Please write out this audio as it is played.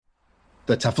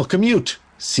The TEFL Commute,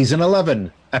 Season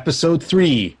 11, Episode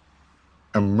 3,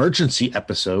 Emergency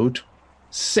Episode,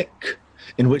 Sick,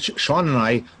 in which Shaun and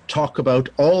I talk about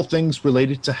all things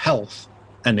related to health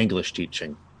and English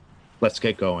teaching. Let's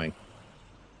get going.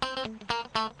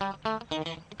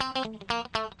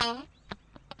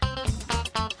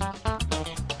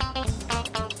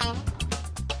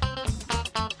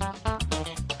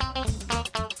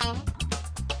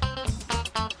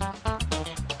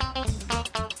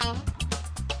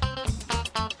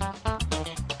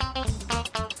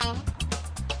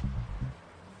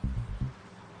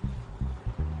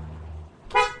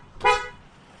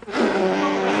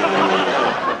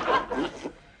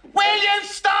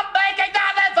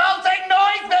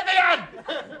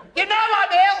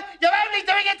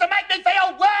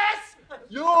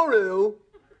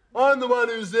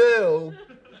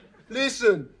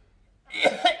 Listen.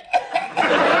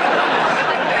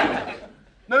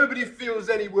 Nobody feels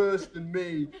any worse than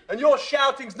me. And your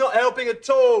shouting's not helping at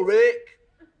all, Rick.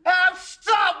 Oh,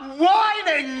 stop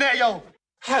whining, Neil!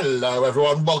 Hello,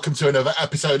 everyone. Welcome to another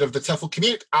episode of the TEFL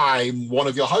Commute. I'm one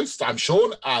of your hosts. I'm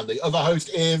Shaun, and the other host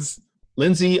is...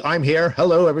 Lindsay, I'm here.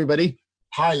 Hello, everybody.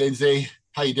 Hi, Lindsay.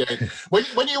 How you doing?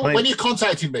 When you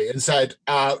contacted me and said,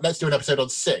 let's do an episode on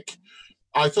sick,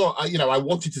 I thought, I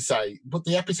wanted to say, but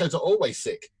the episodes are always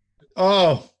sick.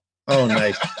 Oh,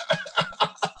 nice.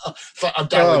 So I'm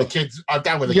down with the kids. I'm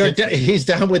down with the kids. He's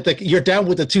down with you're down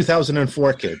with the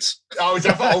 2004 kids. Oh, is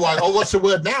that, what's the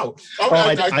word now?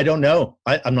 I don't know.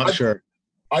 I'm not sure.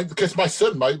 Because my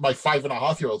son, my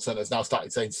 5.5-year-old son, has now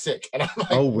started saying sick. And I'm like,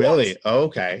 oh, really?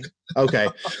 Okay.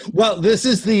 Well, this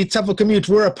is the TEFL Commute.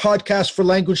 We're a podcast for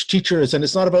language teachers, and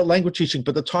it's not about language teaching,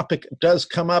 but the topic does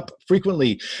come up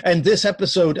frequently. And this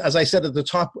episode, as I said at the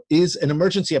top, is an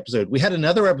emergency episode. We had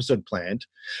another episode planned,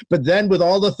 but then with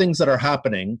all the things that are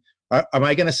happening, am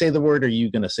I going to say the word, or are you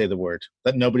going to say the word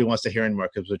that nobody wants to hear anymore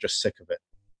because we're just sick of it?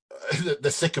 The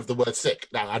sick of the word sick.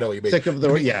 No, I know what you mean. Sick of the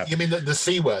word, yeah. You mean the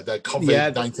C word, the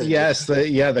COVID-19? Yes, the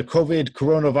COVID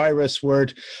coronavirus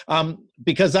word,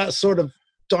 because that's sort of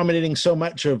dominating so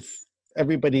much of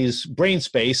everybody's brain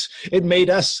space. It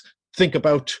made us think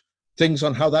about things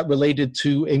on how that related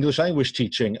to English language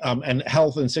teaching and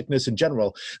health and sickness in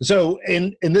general. So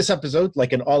in this episode,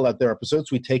 like in all other episodes,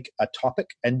 we take a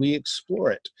topic and we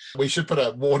explore it. We should put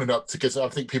a warning up because I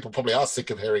think people probably are sick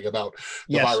of hearing about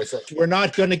the virus. We're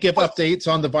not going to give updates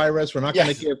on the virus. We're not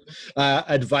going to give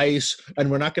advice,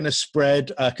 and we're not going to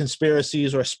spread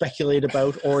conspiracies or speculate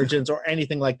about origins or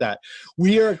anything like that.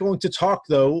 We are going to talk,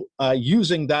 though,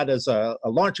 using that as a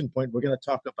launching point. We're going to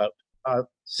talk about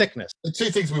sickness. The two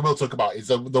things we will talk about is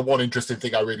the one interesting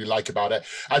thing I really like about it,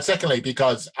 and secondly,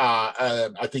 because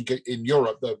I think in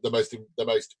Europe the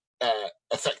most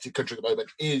affected country at the moment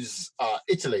is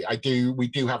Italy. We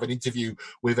do have an interview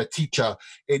with a teacher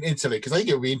in Italy because I think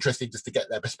it would be interesting just to get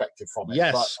their perspective from it.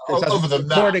 Yes, but other than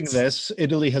recording that, this,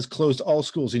 Italy has closed all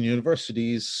schools and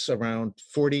universities around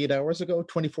 48 hours ago,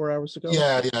 24 hours ago.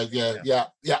 Yeah,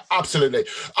 absolutely.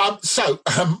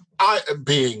 I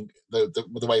being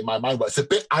the way my mind works, a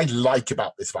bit I like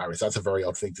about this virus, that's a very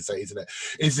odd thing to say, isn't it,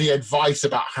 is the advice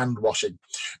about hand washing.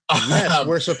 Yes,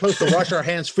 we're supposed to wash our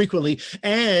hands frequently,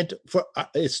 and for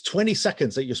it's 20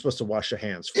 seconds that you're supposed to wash your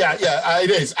hands for. Yeah,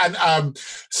 it is. And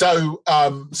so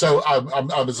I'm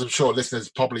sure listeners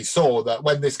probably saw that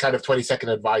when this kind of 20-second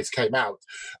advice came out,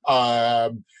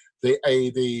 the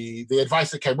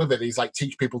advice that came with it is like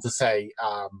teach people to say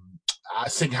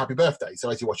sing happy birthday. So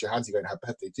as you wash your hands, you're going to have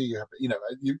birthday. Do you have, you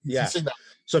sing that.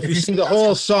 So if you sing the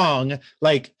whole song,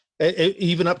 like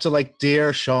even up to like,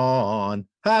 dear Shaun,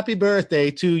 happy birthday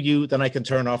to you, then I can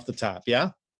turn off the tap.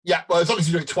 Yeah. Yeah. Well, as long as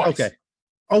you do it twice. Okay.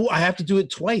 Oh, I have to do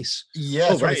it twice.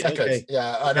 Yeah, 20 seconds. Okay.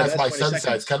 Yeah, and as my son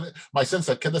says, can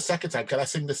the second time, can I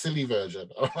sing the silly version?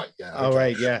 All right, yeah. Okay. All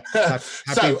right, yeah.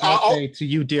 Happy birthday to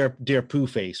you, dear Pooh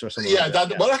Face, or something. Yeah,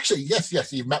 like that. Well, actually, yes.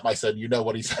 You've met my son. You know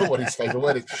what his favorite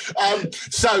word is.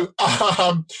 So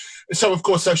of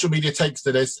course, social media takes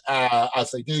to this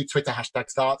as they do. Twitter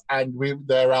 #start, and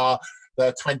there are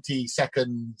the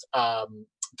 20-second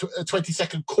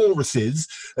 20-second choruses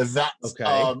that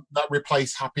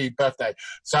replace happy birthday.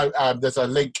 So there's a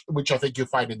link which I think you'll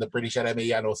find in the British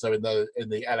NME and also in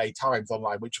the LA Times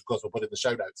online, which of course we'll put in the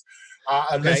show notes.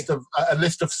 A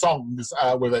list of songs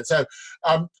with it. So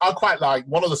I quite like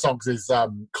one of the songs is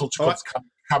Culture Club's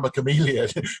Kama Chameleon.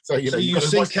 So you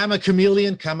sing Kama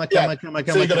Chameleon, Kama. So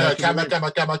you're gonna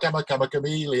Kama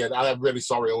Chameleon. I am really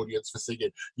sorry, audience, for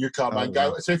singing. You can't mind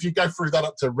go. So if you go through that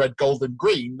up to red, gold, and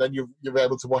green, then you're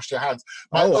able to wash your hands.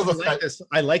 I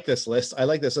like this list. I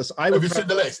like this list. Have you seen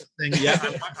the list? Yeah,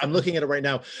 I'm looking at it right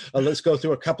now. Let's go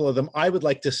through a couple of them. I would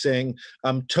like to sing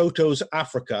Toto's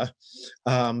Africa.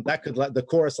 That could let the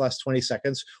chorus last 20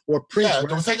 seconds. Or Prince. Yeah,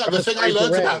 the thing I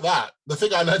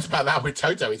learned about that with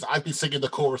Toto is I've been singing the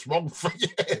chorus wrong for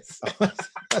years.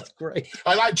 That's great.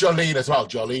 I like Jolene as well.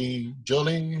 Jolene.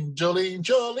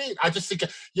 I just think,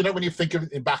 when you think of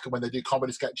it back when they do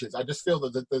comedy sketches, I just feel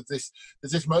that there's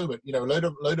this moment, a load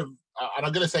of, and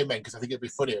I'm going to say men because I think it'd be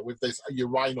funnier with this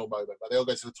urinal moment where they all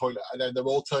go to the toilet and then they're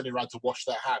all turning around to wash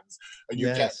their hands, and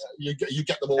you get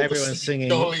them all. Everyone's singing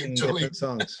different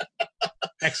songs.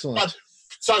 Excellent.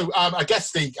 So I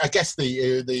guess the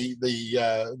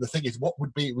thing is, what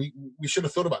would be we should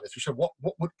have thought about this. We should what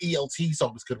ELT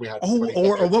songs could we have?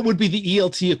 Or what would be the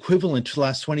ELT equivalent to the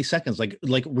last 20 seconds?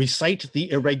 Like recite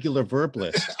the irregular verb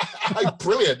list.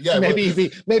 Brilliant. Yeah. Maybe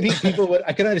people would.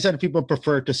 I can understand if people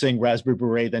prefer to sing Raspberry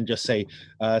Beret than just say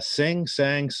sing,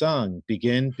 sang, sung,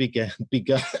 begin, began,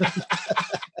 begun.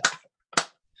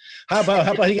 How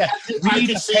about read a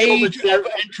page of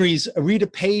entries, read a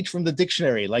page from the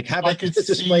dictionary. Like I could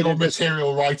see your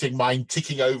material writing mind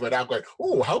ticking over and I'm going,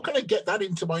 how can I get that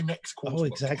into my next course? Oh,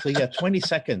 exactly. Yeah, 20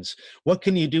 seconds. What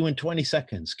can you do in 20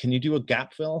 seconds? Can you do a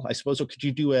gap fill, I suppose, or could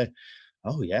you do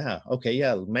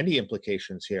many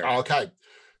implications here. Okay.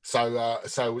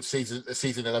 So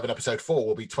season 11, episode 4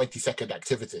 will be 20-second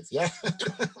activities. Yeah,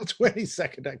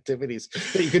 20-second activities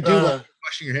that you could do while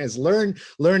washing your hands.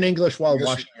 Learn English while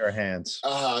washing your hands.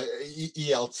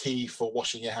 ELT for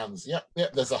washing your hands. Yeah.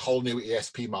 There's a whole new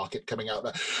ESP market coming out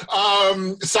there.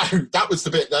 So that was the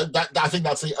bit that I think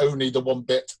that's the one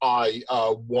bit I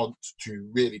want to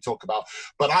really talk about.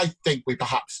 But I think we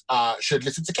perhaps should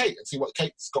listen to Kate and see what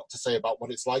Kate's got to say about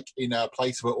what it's like in a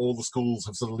place where all the schools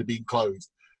have suddenly been closed.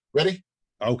 Ready?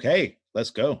 Okay, let's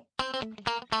go.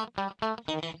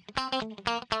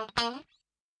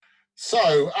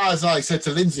 So, as I said to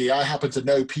Lindsay, I happen to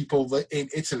know people in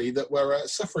Italy that were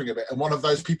suffering a bit. And one of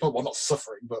those people, well, not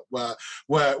suffering, but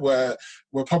were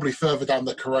probably further down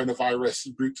the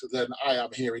coronavirus route than I am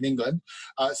here in England.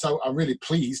 So I'm really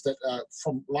pleased that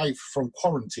live from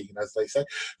quarantine, as they say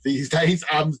these days,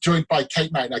 I'm joined by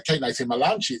Kate Knight. Now, Kate Knight's in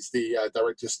Milan. She's the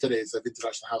Director of Studies of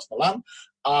International House Milan.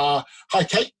 Hi,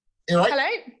 Kate. You all right?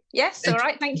 Hello. Yes, all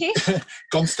right, thank you.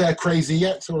 Gone stir crazy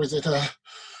yet, or is it? Yeah,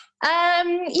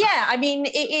 I mean,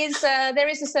 it is. There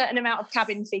is a certain amount of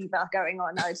cabin fever going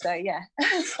on, though. So yeah.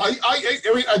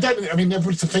 I mean,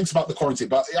 everybody thinks about the quarantine,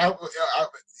 but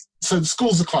so the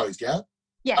schools are closed, yeah.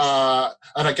 Yes.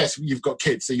 And I guess you've got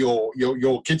kids, so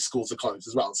your kids' schools are closed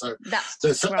as well. So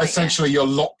that's right, essentially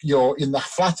you're in the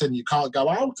flat and you can't go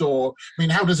out. Or I mean,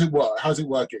 how does it work? How's it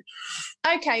working?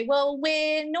 Okay, well,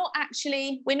 we're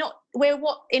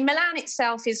what in Milan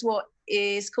itself is what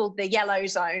is called the yellow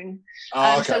zone.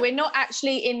 Okay. So we're not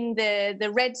actually in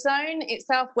the red zone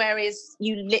itself, whereas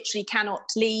you literally cannot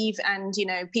leave and,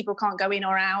 people can't go in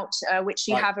or out, which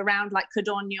you have around like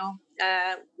Codogno,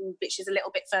 which is a little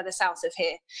bit further south of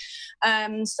here.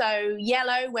 So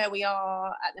yellow, where we are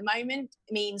at the moment,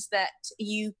 means that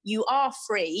you are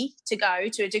free to go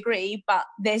to a degree, but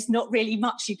there's not really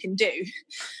much you can do.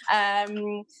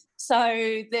 So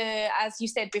as you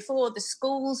said before, the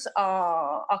schools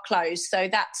are closed. So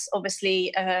that's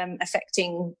obviously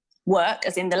affecting work,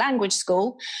 as in the language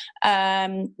school.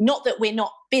 Not that we're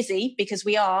not busy, because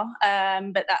we are,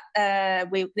 but that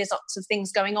there's lots of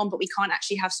things going on, but we can't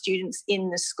actually have students in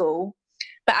the school.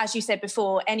 But as you said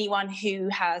before, anyone who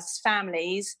has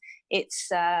families,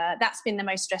 that's been the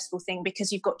most stressful thing,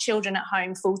 because you've got children at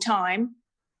home full time.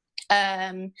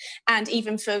 And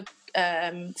even for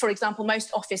example,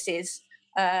 most offices,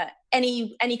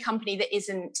 any company that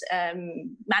isn't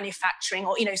manufacturing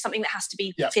or something that has to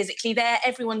be physically there,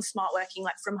 everyone's smart working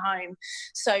like from home.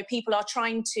 So people are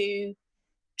trying to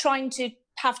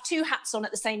have two hats on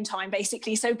at the same time,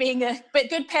 basically. So being a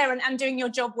good parent and doing your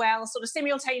job well, sort of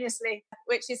simultaneously,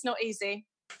 which is not easy.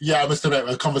 Yeah, I must admit,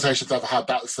 the conversations I've had,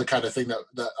 that's the kind of thing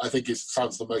that I think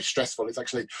sounds the most stressful. It's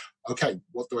actually, okay,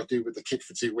 what do I do with the kid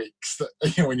for 2 weeks?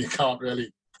 When you can't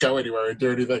really go anywhere and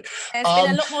do anything. There's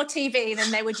been a lot more TV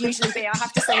than there would usually be, I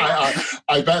have to say.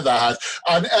 I bet that has.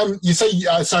 And you say,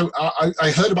 so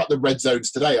I heard about the red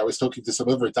zones today. I was talking to some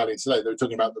other Italians today. They were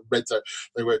talking about the red zone.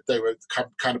 They were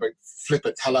kind of a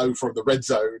flippant hello from the red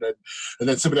zone, and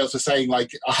then somebody else was saying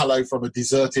like a hello from a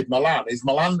deserted Milan. Is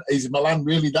Milan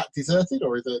really that deserted,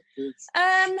 or is it?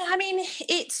 I mean,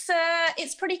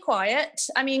 it's pretty quiet.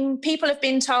 I mean, people have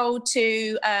been told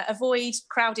to avoid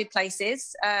crowded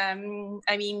places. I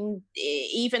mean,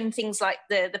 even things like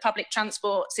the public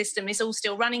transport system is all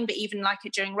still running, but even like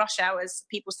during rush hours,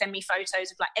 people send me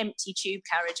photos of like empty tube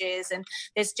carriages, and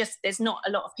there's not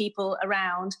a lot of people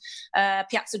around.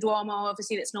 Piazza Duomo,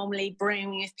 obviously, that's normally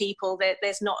brimming with people.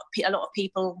 There's not a lot of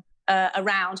people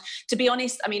around. To be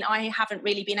honest, I mean, I haven't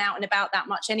really been out and about that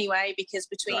much anyway, because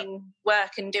between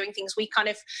work and doing things, we kind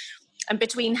of, and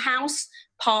between house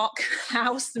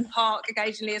and park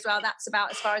occasionally as well, that's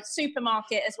about as far as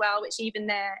supermarket as well, which even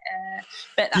there,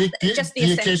 but just the essentials. Do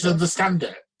your kids understand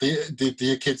it? Do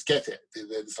your kids get it? Do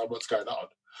they understand what's going on?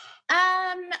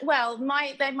 Well,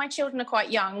 my children are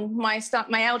quite young. My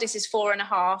eldest is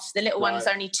 4.5. The little one's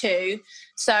only 2.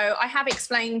 So I have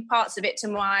explained parts of it to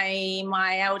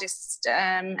my eldest,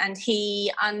 and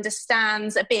he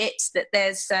understands a bit that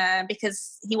there's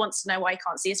because he wants to know why he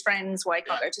can't see his friends, why he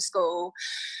can't go to school.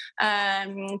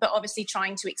 But obviously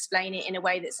trying to explain it in a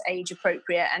way that's age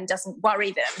appropriate and doesn't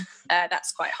worry them.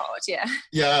 That's quite hard, yeah.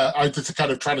 Yeah, I just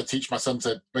kind of trying to teach my son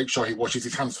to make sure he washes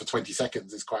his hands for 20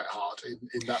 seconds is quite hard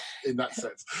in that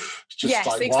sense. It's just yes,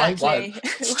 like, exactly. why?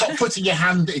 Stop putting your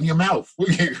hand in your mouth, will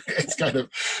you? It's kind of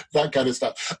that kind of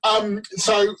stuff.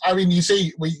 So, I mean, you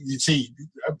see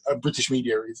British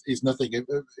media is nothing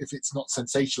if it's not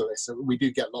sensationalist. So we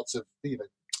do get lots of,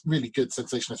 really good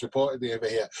sensationalist reporting over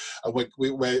here.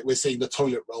 We're seeing the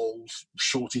toilet roll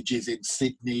shortages in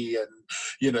Sydney, and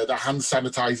the hand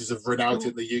sanitizers have run out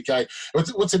in the UK. Are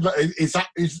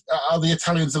the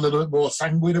Italians a little bit more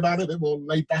sanguine about it, a bit more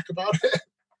laid back about it?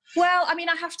 Well, I mean,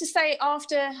 I have to say,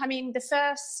 the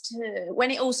first,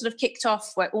 when it all sort of kicked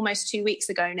off, almost 2 weeks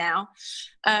ago now,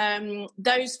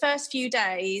 those first few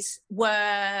days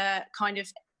were kind of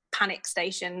panic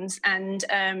stations, and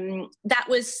that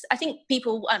was, I think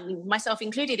people, myself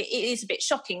included, it is a bit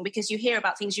shocking, because you hear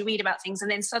about things, you read about things, and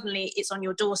then suddenly it's on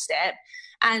your doorstep,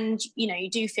 and you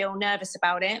do feel nervous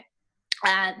about it.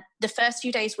 The first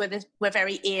few days were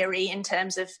very eerie in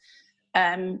terms of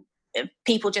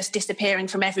people just disappearing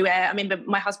from everywhere. I remember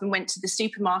my husband went to the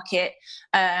supermarket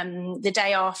the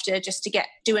day after just to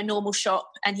do a normal shop,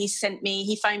 and he phoned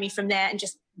me from there, and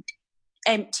just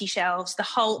empty shelves.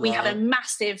 We have a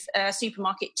massive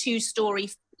supermarket, 2-story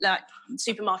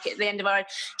supermarket at the end of our,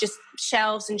 just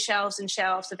shelves and shelves and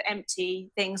shelves of empty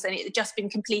things, and it had just been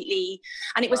completely,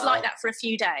 and it was like that for a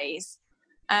few days.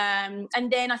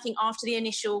 And then I think after the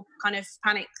initial kind of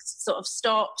panic sort of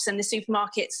stops, and the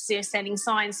supermarkets sending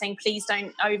signs saying, please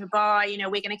don't overbuy,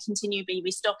 we're going to continue be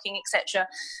restocking, etc.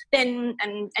 Then,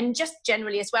 and just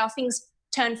generally as well, things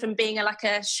turn from being like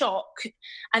a shock,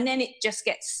 and then it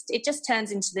just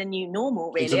turns into the new normal,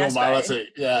 really. Into normality,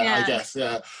 I guess,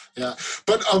 yeah.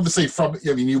 But obviously,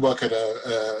 you work at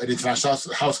an international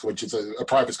house school, which is a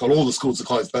private school. All the schools are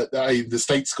closed, but the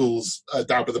state schools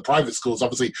down to the private schools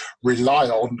obviously rely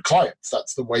on clients.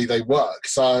 That's the way they work.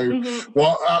 So,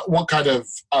 what kind of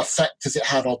effect has it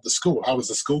had on the school? How was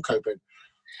the school coping?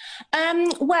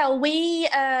 Well, we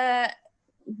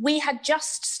had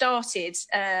just started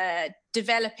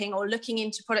developing or looking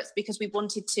into products, because we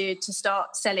wanted to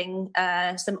start selling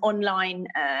some online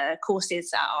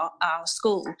courses at our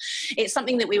school. It's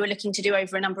something that we were looking to do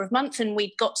over a number of months, and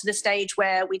we'd got to the stage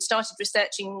where we'd started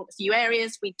researching a few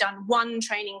areas. We'd done one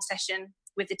training session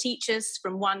with the teachers,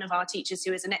 from one of our teachers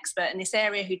who is an expert in this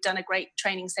area, who'd done a great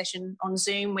training session on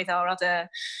Zoom with our other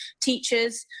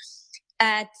teachers.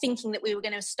 Thinking that we were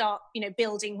going to start,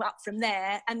 building up from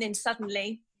there, and then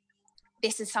suddenly,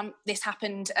 this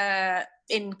happened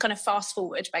in kind of fast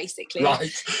forward, basically.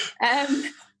 Right.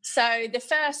 So the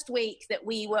first week that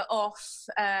we were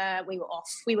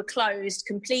closed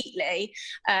completely.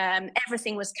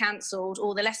 Everything was cancelled.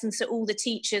 All the lessons, so all the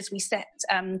teachers, we set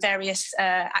various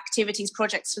activities,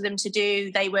 projects for them to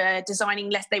do. They were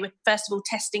designing They were first of all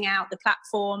testing out the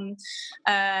platform,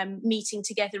 meeting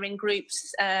together in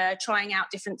groups, trying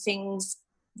out different things,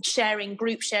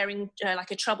 group sharing,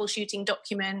 like a troubleshooting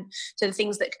document, so the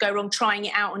things that could go wrong, trying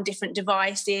it out on different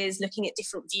devices, looking at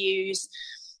different views,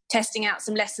 testing out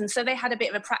some lessons. So they had a bit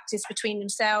of a practice between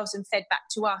themselves and fed back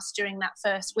to us during that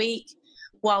first week,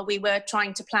 while we were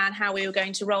trying to plan how we were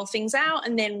going to roll things out.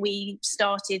 And then we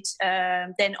started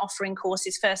then offering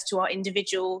courses first to our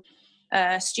individual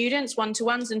students,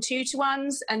 1-to-1s and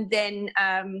 2-to-1s, and then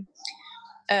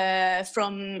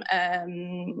from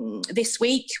this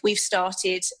week we've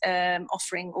started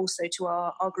offering also to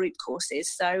our group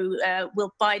courses. So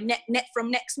we'll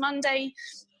from next Monday,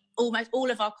 almost all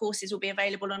of our courses will be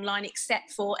available online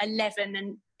except for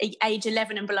age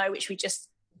 11 and below, which we just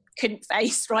couldn't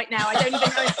face right now. I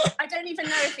don't even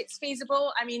know if it's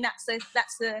feasible. I mean, that's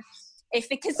the if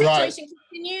the situation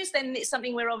continues, then it's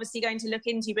something we're obviously going to look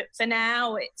into. But for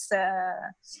now, it's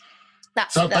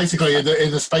basically in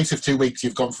the space of 2 weeks,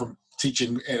 you've gone from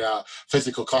teaching in a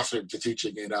physical classroom to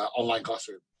teaching in an online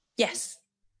classroom. Yes.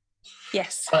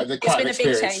 Quite It's been a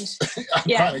big change. Quite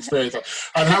an experience.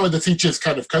 And how are the teachers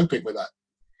kind of coping with that?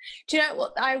 Do you know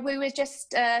what we were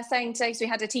just saying today? So we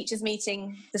had a teachers'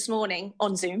 meeting this morning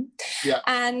on Zoom,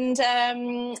 and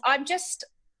I'm just,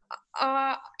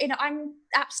 I'm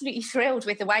absolutely thrilled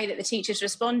with the way that the teachers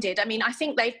responded. I mean, I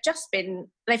think they've just been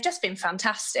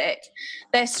fantastic.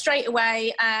 They're straight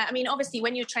away. I mean, obviously,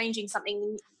 when you're changing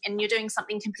something and you're doing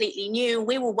something completely new,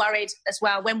 we were worried as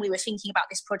well when we were thinking about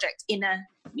this project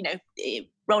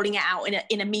rolling it out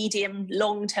in a medium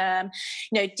long term,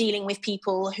 dealing with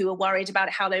people who were worried about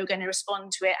how they were going to respond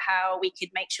to it, how we could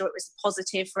make sure it was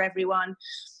positive for everyone.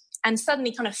 And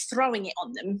suddenly kind of throwing it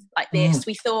on them like this,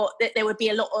 we thought that there would be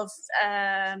a lot of,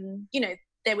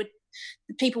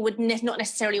 people would not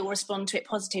necessarily all respond to it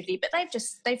positively, but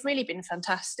they've really been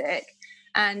fantastic.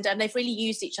 And they've really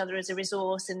used each other as a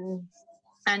resource.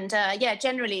 And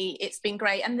generally it's been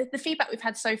great. And the feedback we've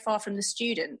had so far from the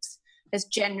students has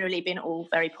generally been all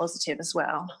very positive as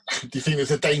well. Do you think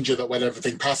there's a danger that when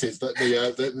everything passes that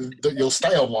that you'll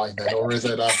stay online then, or is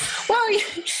it? Well,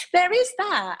 there is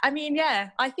that. I mean,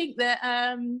 I think that.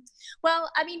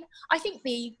 I think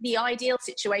the ideal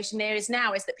situation there is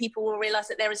that people will realise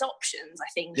that there is options.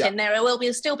 I think, and there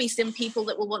will still be some people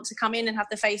that will want to come in and have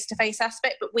the face-to-face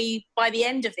aspect. But by the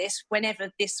end of this,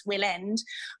 whenever this will end,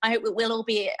 I hope that we'll all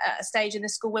be at a stage in the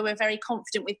school where we're very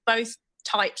confident with both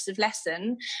types of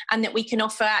lesson, and that we can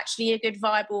offer actually a good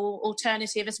viable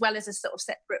alternative as well as a sort of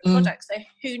separate product. So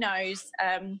who knows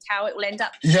how it will end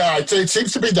up. It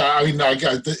seems to be that. I mean,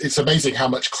 it's amazing how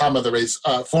much clamour there is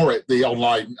for it. The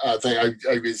online thing,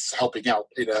 I was helping out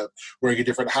wearing a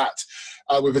different hat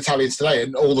with Italians today,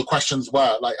 and all the questions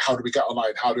were like, how do we get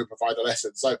online, how do we provide a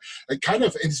lesson? So it kind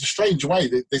of, in a strange way,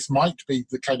 that this might be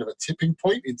the kind of a tipping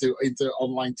point into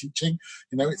online teaching.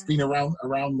 It's been around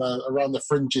the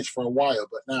fringes for a while,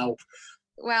 but now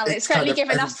it's certainly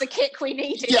given us the kick we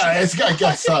needed. I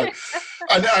guess so.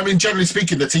 And I mean, generally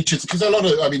speaking, the teachers, because in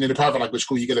a private language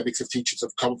school, you get a mix of teachers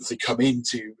have obviously come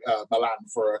into Milan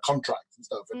for a contract and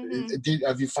stuff.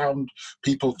 Have you found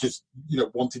people just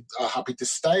are happy to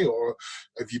stay, or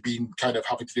have you been kind of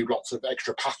having to do lots of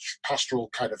extra pastoral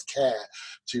kind of care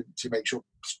to make sure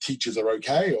teachers are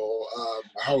okay, or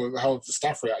how have the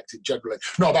staff reacted generally?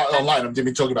 Not about online, I'm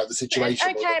talking about the situation.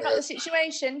 Okay, about the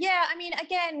situation. Yeah, I mean,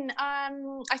 again,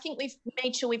 I think we've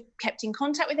made sure we've kept in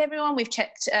contact with everyone. We've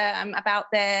checked about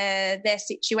their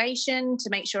situation to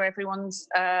make sure everyone's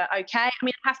okay. I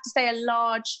mean, I have to say a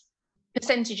large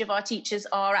percentage of our teachers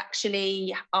are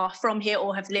from here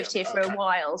or have lived here for a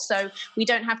while. So we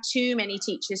don't have too many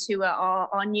teachers who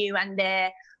are new and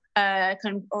they're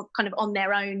kind of on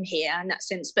their own here in that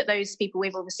sense. But those people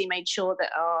we've obviously made sure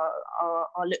that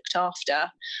are looked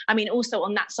after. I mean, also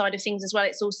on that side of things as well,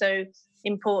 it's also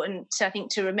important, I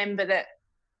think, to remember that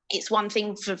it's one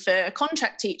thing for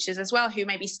contract teachers as well, who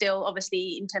maybe still,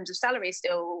 obviously, in terms of salary,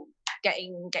 still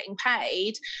getting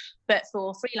paid, but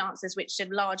for freelancers, which a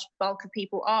large bulk of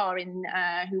people are in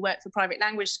who work for private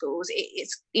language schools,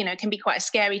 it's can be quite a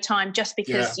scary time, just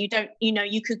because you don't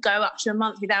you could go up to a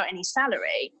month without any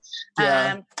salary,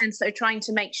 and so trying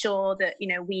to make sure that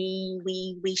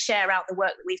we share out the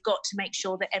work that we've got to make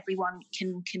sure that everyone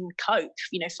can cope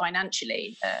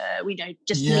financially, meeting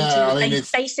the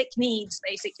basic needs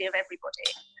basically of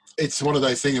everybody. It's one of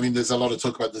those things. I mean, there's a lot of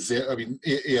talk about the zero. I mean,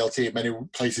 ELT in many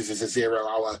places is a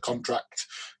 0-hour contract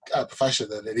profession,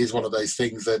 and it is one of those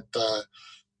things that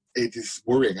it is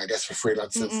worrying, I guess, for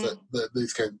freelancers that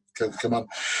these can come on.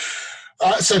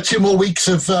 So 2 more weeks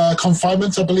of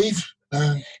confinement, I believe.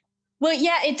 Well,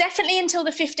 it definitely until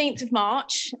the 15th of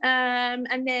March,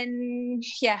 and then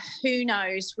who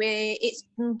knows?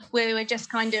 We're just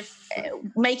kind of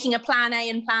making a plan A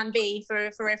and plan B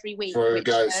for every week. For it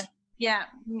goes.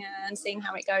 And seeing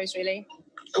how it goes, really.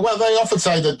 Well, they often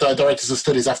say that directors of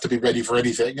studies have to be ready for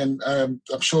anything, and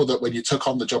I'm sure that when you took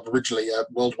on the job originally, a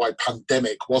worldwide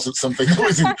pandemic wasn't something that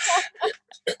was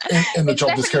in the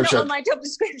job description. Not on my job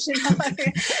description.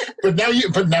 but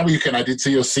now you can add it to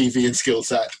your CV and skill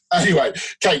set. Anyway,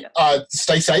 Kate,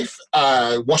 stay safe.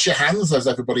 Wash your hands, as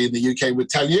everybody in the UK would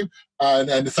tell you.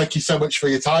 And thank you so much for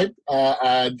your time.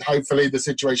 And hopefully the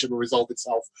situation will resolve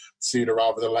itself sooner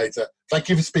rather than later. Thank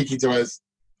you for speaking to us.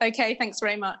 Okay, thanks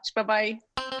very much. Bye-bye.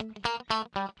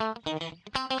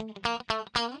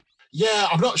 Yeah,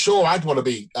 I'm not sure I'd want to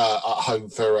be at home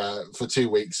for 2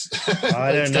 weeks.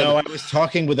 I don't know. I was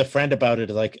talking with a friend about it.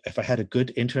 Like, if I had a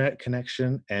good internet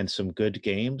connection and some good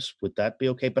games, would that be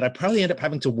okay? But I probably end up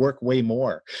having to work way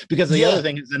more, because the other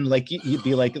thing is then, like, you'd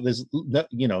be like, there's,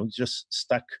 just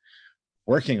stuck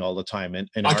working all the time. And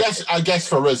I guess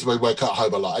for us, we work at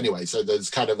home a lot anyway, so there's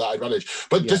kind of that advantage.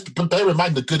 But but bear in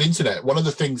mind the good internet. One of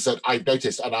the things that I've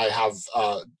noticed, and I have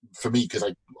for me, because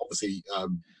I obviously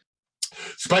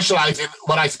specialize in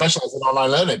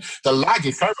online learning, the lag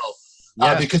is terrible.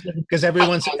 Because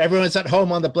everyone's at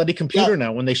home on the bloody computer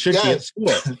now when they should be at school.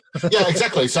 Yeah,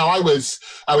 exactly. So I was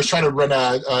trying to run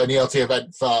an ELT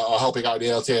event helping out an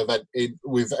ELT event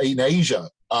in Asia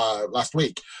last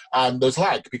week, and there's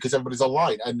lag because everybody's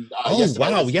online. And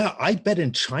I bet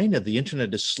in China the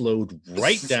internet is slowed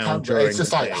right down. It's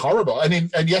just like horrible. And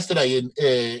yesterday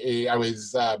I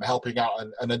was helping out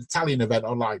an Italian event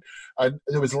online, and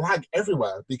there was lag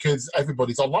everywhere because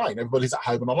everybody's online, everybody's at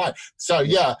home and online. So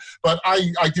but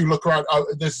I do look around.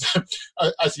 There's,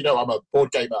 as you know, I'm a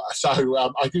board gamer, so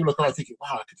I do look around thinking,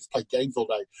 wow, I could just play games all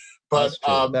day. But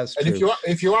That's and true.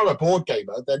 if you are a board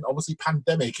gamer, then obviously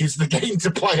Pandemic is the game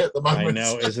to play at the moment. I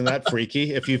know, isn't that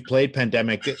freaky? If you've played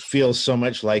Pandemic, it feels so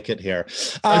much like it here.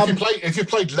 If you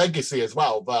played Legacy as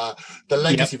well, the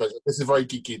Legacy version. This is very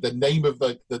geeky. The name of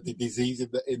the disease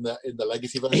in the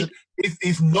Legacy version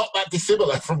is not that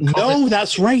dissimilar from. No,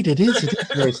 that's right. It is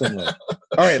very similar.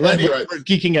 All right, we're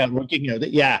geeking out. We're geeking out.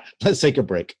 Yeah, let's take a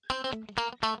break.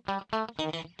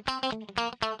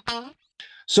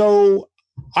 So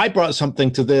I brought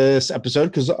something to this episode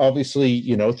because obviously,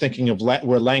 thinking of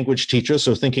we're language teachers,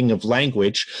 so thinking of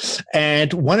language.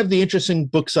 And one of the interesting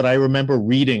books that I remember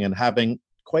reading and having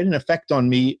quite an effect on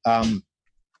me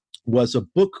was a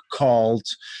book called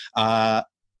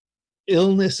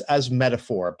Illness as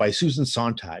Metaphor by Susan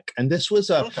Sontag. And this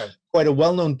was quite a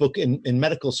well-known book in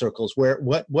medical circles, where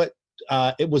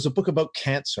it was a book about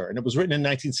cancer, and it was written in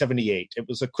 1978. It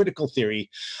was a critical theory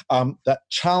that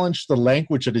challenged the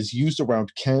language that is used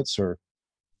around cancer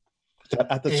that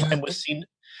at the time was seen,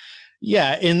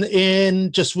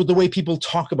 in just with the way people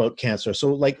talk about cancer.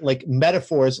 So like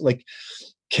metaphors, like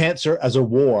cancer as a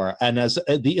war, and as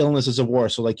the illness as a war.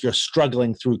 So like you're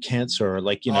struggling through cancer,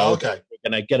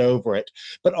 and I get over it.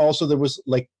 But also there was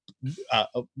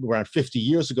around 50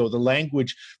 years ago, the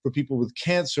language for people with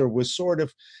cancer was sort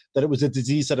of that it was a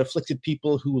disease that afflicted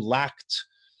people who lacked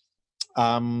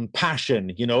passion.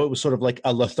 It was sort of like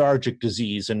a lethargic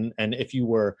disease, and if you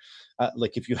were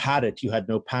if you had it, you had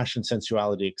no passion,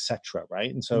 sensuality, etc. Right?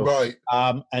 And so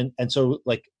and so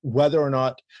like whether or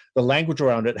not the language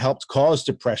around it helped cause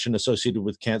depression associated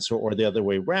with cancer, or the other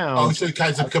way around. Oh, so it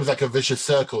kind of becomes like a vicious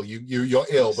circle. You're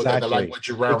ill, but then the language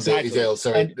around it is ill.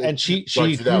 So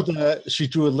she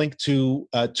drew a link to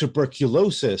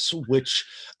tuberculosis, which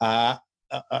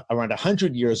around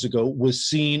 100 years ago was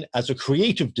seen as a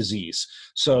creative disease.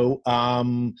 So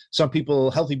some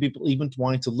people, healthy people, even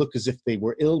wanting to look as if they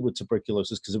were ill with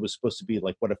tuberculosis because it was supposed to be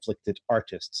like what afflicted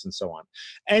artists and so on.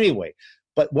 Anyway,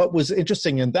 but what was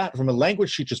interesting in that from a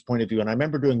language teacher's point of view, and I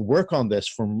remember doing work on this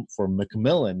for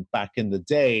Macmillan back in the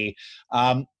day,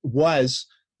 was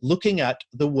looking at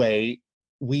the way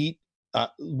we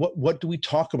what do we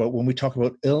talk about when we talk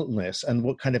about illness, and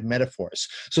what kind of metaphors?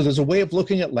 So there's a way of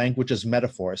looking at language as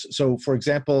metaphors. So for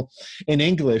example, in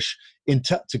English,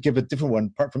 to give a different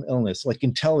one apart from illness, like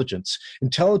intelligence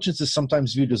is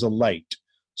sometimes viewed as a light.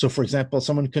 So for example,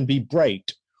 someone can be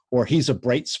bright, or he's a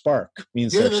bright spark,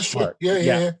 means they're smart.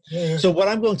 Yeah. So what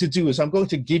I'm going to do is I'm going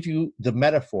to give you the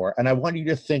metaphor, and I want you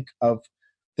to think of,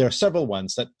 there are several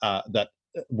ones that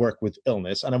work with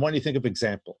illness, and I want you to think of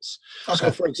examples. Okay.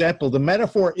 So for example, the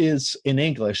metaphor is in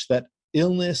English that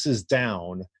illness is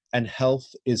down and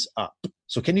health is up.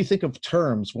 So can you think of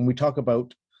terms when we talk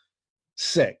about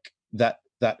sick, that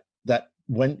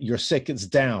when you're sick it's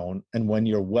down, and when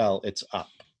you're well it's up?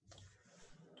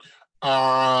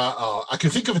 I can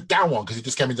think of a down one because it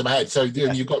just came into my head. So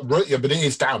you've got, but it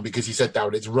is down because you said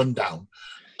down, it's run down.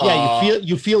 Yeah,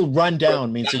 you feel run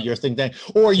down means that you're thinking down.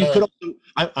 Or you could also,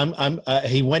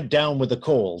 he went down with a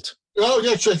cold. Oh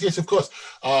yeah, sure, yes, of course.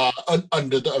 I'm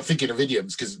thinking of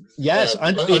idioms because Yes,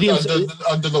 idioms.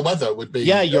 Under the weather would be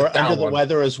You're down under the one.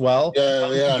 weather as well.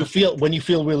 Yeah. You feel when you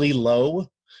feel really low,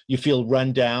 you feel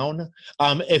run down.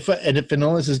 If an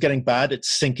illness is getting bad, it's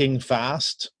sinking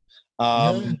fast.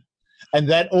 And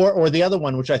that, or the other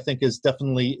one, which I think is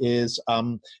definitely is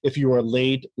if you are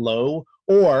laid low,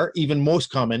 or even most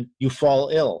common, you fall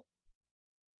ill.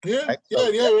 Yeah, Right?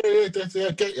 I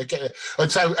get it.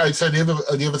 And so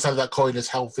the other side of that coin is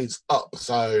health is up.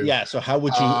 So yeah. So how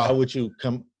would you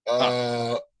come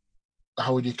up?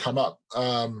 How would you come up?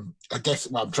 I guess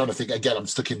I'm trying to think again. I'm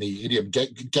stuck in the idiom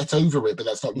get over it, but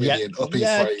that's not really an uppy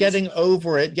phrase. Getting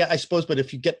over it. Yeah, I suppose. But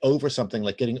if you get over something,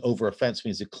 like getting over a fence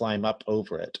means you climb up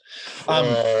over it.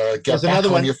 Get back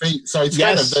on your feet. So it's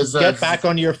kind of get back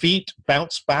on your feet,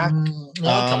 bounce back,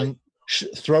 okay.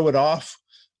 Throw it off,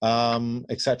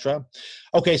 etc.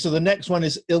 Okay, so the next one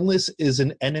is illness is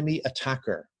an enemy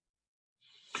attacker.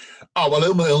 Oh, well,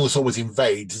 illness always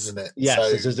invades, isn't it?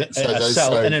 Yes,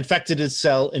 an infected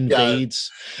cell invades.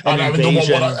 Yeah.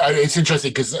 It's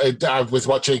interesting because I was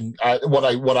watching what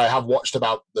I have watched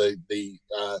about the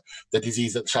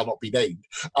disease that shall not be named.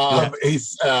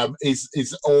 Is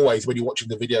always when you're watching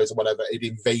the videos or whatever, it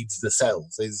invades the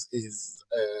cells. Is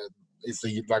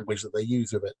the language that they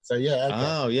use with it. So yeah. Okay.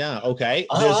 Oh yeah. Okay.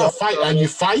 And you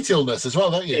fight illness as well,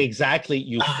 don't you? Exactly.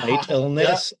 You fight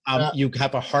illness. You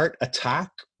have a heart attack.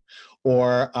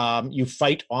 Or you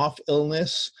fight off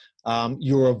illness,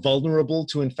 you're vulnerable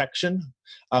to infection,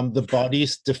 the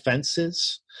body's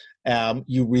defenses,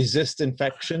 you resist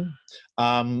infection.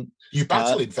 You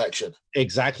battle infection.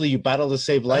 Exactly, you battle to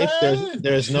save life.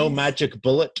 There's no magic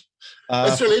bullet.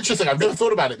 That's really interesting. I've never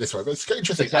thought about it this way, but it's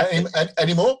interesting. Exactly.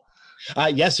 Any more?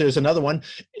 Yes, there's another one.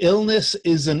 Illness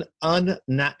is an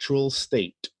unnatural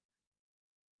state.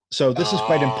 So this is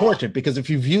quite important because if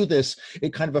you view this,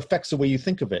 it kind of affects the way you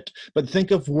think of it. But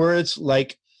think of words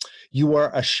like, you are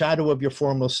a shadow of your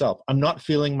former self. I'm not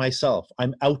feeling myself.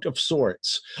 I'm out of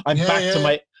sorts. I'm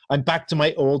back to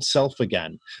my old self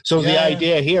again. So the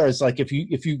idea here is like, if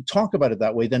you talk about it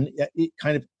that way, then it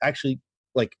kind of actually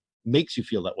like makes you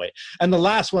feel that way. And the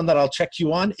last one that I'll check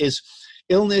you on is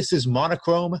illness is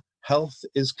monochrome, health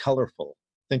is colorful.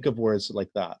 Think of words like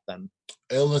that then.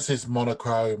 Illness is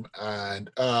monochrome and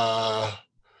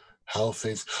health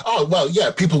is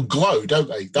people glow, don't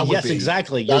they? That would be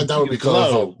exactly. That would be glow.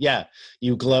 Colorful. Yeah,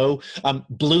 you glow.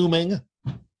 Blooming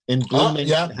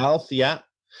health. Yeah.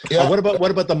 What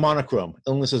about the monochrome?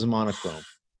 Illness is a monochrome.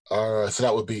 So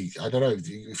that would be, I don't know,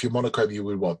 if you're monochrome, you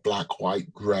would black,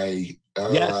 white, grey.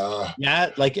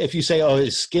 Like if you say,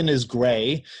 his skin is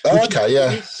grey.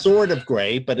 Sort of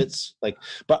grey, but it's like,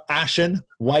 but ashen,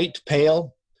 white,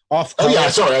 pale, off color.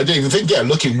 Sorry, I didn't even think,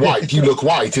 looking white, you look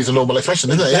white is a normal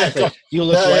expression, isn't exactly. it? You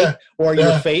look white, or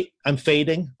you're I'm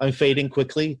fading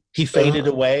quickly. He faded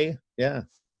away. Yeah.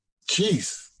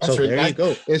 Jeez. So there you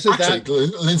go.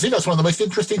 Lindsay, that's one of the most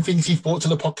interesting things you've brought to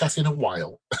the podcast in a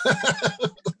while.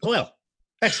 Well,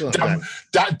 excellent.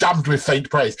 Damned with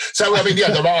faint praise. So I mean,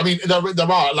 there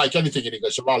are like anything in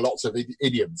English. There are lots of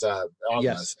idioms.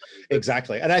 Yes,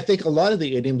 exactly. And I think a lot of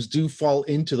the idioms do fall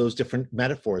into those different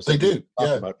metaphors. They do.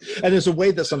 About. And there's a way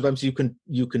that sometimes you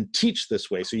can teach this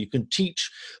way. So you can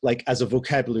teach like as a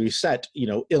vocabulary set.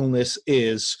 Illness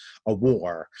is a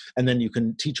war, and then you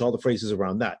can teach all the phrases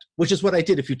around that, which is what I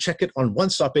did. If you check it on One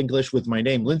Stop English with my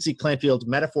name, Lindsay Clanfield,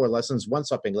 Metaphor Lessons, One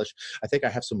Stop English, I think I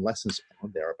have some lessons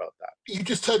on there about that. You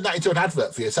just turned that into an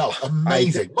advert for yourself.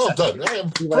 Amazing. Well done.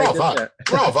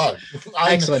 Bravo.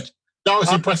 Excellent. That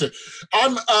was impressive.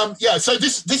 So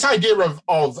this idea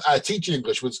of teaching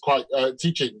English was quite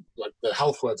teaching like the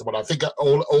health words and what I think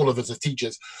all of us as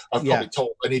teachers have probably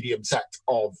taught an idiom set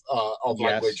of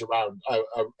language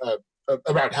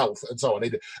around health and so on.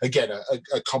 Again,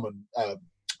 a common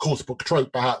course book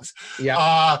trope, perhaps.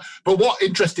 But what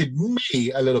interested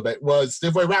me a little bit was the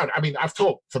other way around. I mean, I've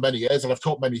taught for many years and I've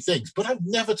taught many things, but I've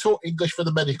never taught English for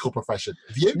the medical profession.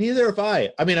 Have you? Neither have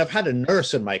I. I mean, I've had a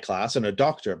nurse in my class and a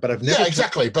doctor, but I've never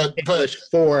taught English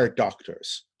for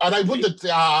doctors. And I wondered,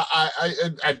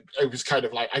 I was kind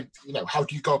of like, how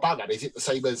do you go about that? Is it the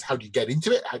same as, how do you get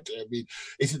into it?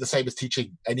 Is it the same as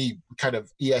teaching any kind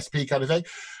of ESP kind of thing?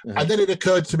 Mm-hmm. And then it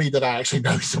occurred to me that I actually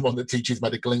know someone that teaches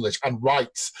medical English and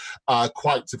writes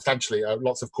quite substantially,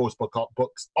 lots of course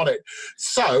books on it.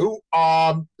 So,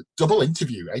 double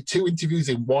interview, 2 interviews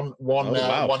in one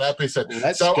episode.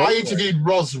 I interviewed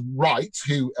Ros Wright,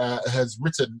 who has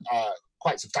written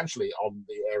quite substantially on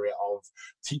the area of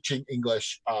teaching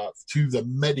English to the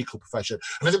medical profession.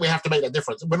 And I think we have to make that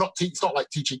difference. We're not it's not like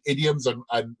teaching idioms and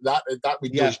that we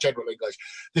do as general English.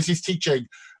 This is teaching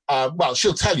well,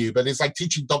 she'll tell you, but it's like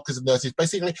teaching doctors and nurses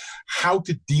basically how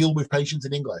to deal with patients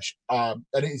in English. And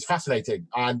it is fascinating.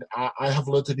 And I have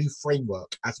learned a new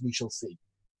framework, as we shall see.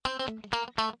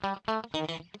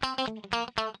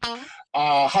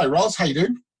 Hi, Ros. How you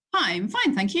doing? Hi, I'm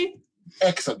fine, thank you.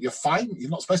 Excellent. You're fine. You're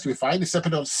not supposed to be fine, except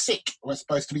when I'm sick. We're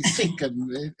supposed to be sick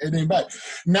and in bed.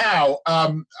 Now,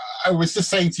 I was just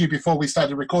saying to you before we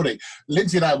started recording,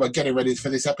 Lindsay and I were getting ready for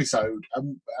this episode,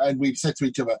 and we said to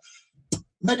each other,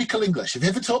 medical English. Have you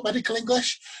ever taught medical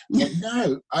English? Yeah,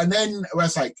 no. And then I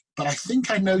was like, but I think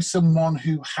I know someone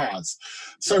who has.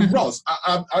 So, Ros,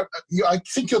 I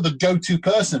think you're the go-to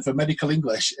person for medical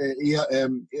English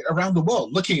around the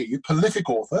world. Looking at you, prolific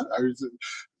author.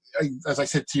 As I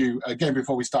said to you again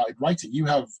before we started writing, you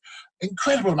have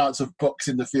incredible amounts of books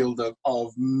in the field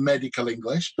of medical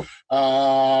English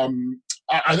and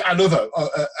other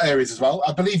areas as well.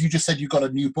 I believe you just said you've got a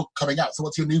new book coming out. So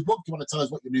what's your new book? Do you want to tell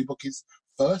us what your new book is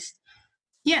first?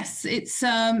 Yes, it's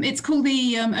called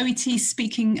the OET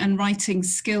Speaking and Writing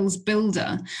Skills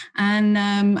Builder, and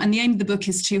the aim of the book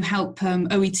is to help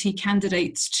OET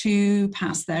candidates to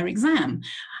pass their exam.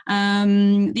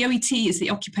 The OET is the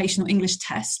Occupational English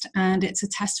Test, and it's a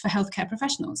test for healthcare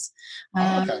professionals.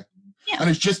 Okay. Yeah.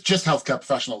 And it's just healthcare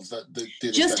professionals that do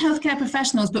this. Just healthcare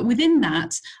professionals, but within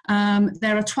that,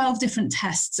 there are 12 different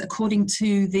tests according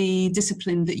to the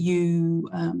discipline that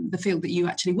the field that you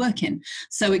actually work in.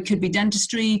 So it could be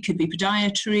dentistry, could be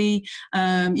podiatry,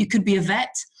 you could be a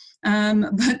vet.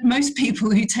 But most people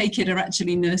who take it are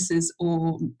actually nurses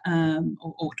or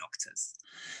doctors.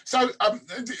 So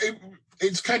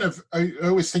it's kind of, I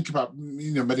always think about,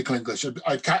 medical English.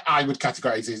 I would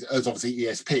categorize it as obviously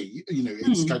ESP.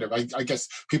 It's kind of, I guess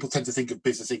people tend to think of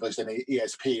business English, then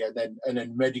ESP, and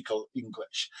then medical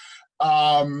English.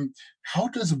 How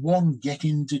does one get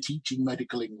into teaching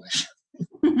medical English?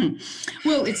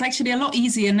 Well, it's actually a lot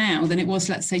easier now than it was,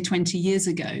 let's say, 20 years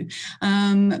ago,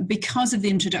 because of the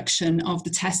introduction of the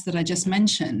test that I just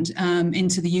mentioned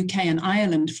into the UK and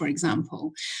Ireland, for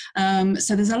example.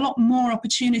 So there's a lot more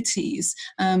opportunities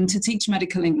to teach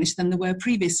medical English than there were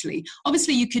previously.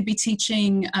 Obviously, you could be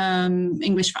teaching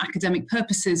English for academic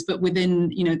purposes, but within,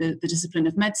 the discipline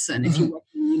of medicine, if you work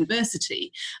in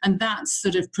university. And that's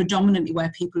sort of predominantly where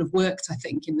people have worked, I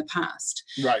think, in the past.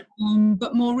 Right.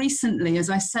 But more recently, as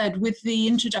I said, with the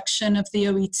introduction of the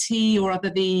OET,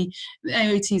 the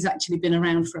OET has actually been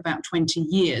around for about 20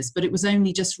 years, but it was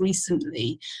only just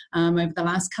recently, over the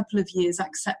last couple of years,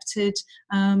 accepted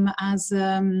as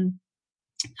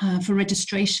for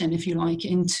registration, if you like,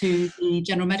 into the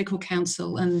General Medical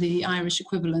Council and the Irish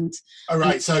equivalent. All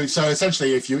right. So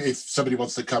essentially, if somebody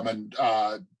wants to come and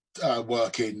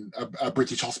work in a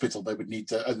British hospital, they would need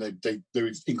to, and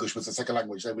English was a second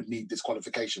language, they would need this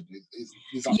qualification.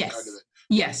 Is that yes. kind of it?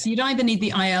 Yes, you'd either need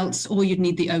the IELTS or you'd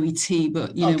need the OET,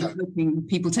 but we're hoping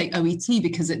people take OET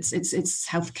because it's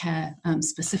healthcare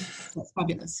specific. That's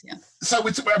fabulous, yeah. So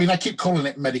I keep calling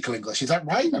it medical English. Is that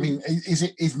right? I mean,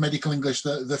 is medical English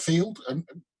the field?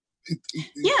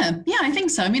 Yeah, I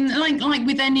think so. I mean, like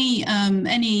with any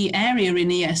area in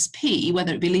ESP,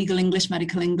 whether it be legal English,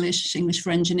 medical English, English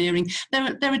for engineering,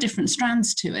 there are different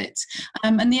strands to it.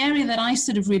 And the area that I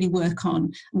sort of really work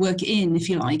in, if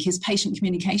you like, is patient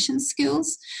communication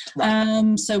skills.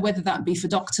 Right. So whether that be for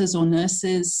doctors or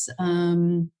nurses.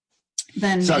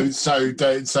 Then so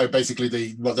basically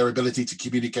their ability to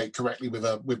communicate correctly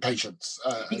with patients.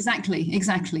 Exactly.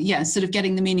 Yeah, sort of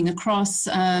getting the meaning across,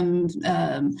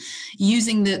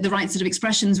 using the right sort of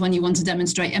expressions when you want to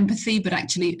demonstrate empathy, but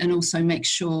actually, and also make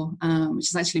sure, which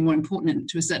is actually more important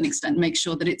to a certain extent, make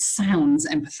sure that it sounds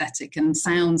empathetic and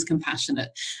sounds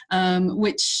compassionate,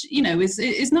 which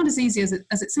is not as easy as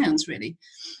it sounds, really.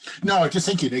 No, I'm just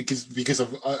thinking because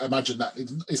I imagine that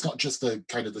it's not just the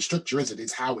kind of the structure, is it?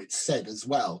 It's how it's said as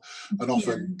well, and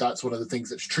often that's one of the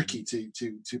things that's tricky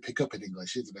to pick up in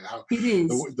English, isn't it? How it is.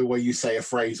 The way you say a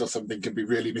phrase or something can be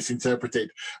really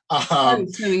misinterpreted. So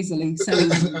easily.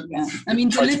 Yeah. I mean,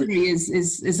 delivery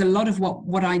is a lot of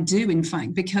what I do, in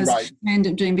fact, because I end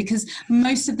up doing, because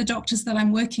most of the doctors that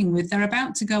I'm working with, they're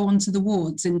about to go onto the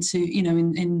wards into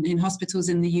in hospitals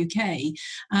in the UK,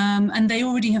 and they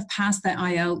already have passed their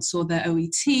IELTS or their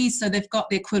OET, so they've got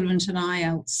the equivalent of an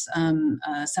IELTS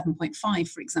 7.5,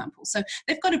 for example. So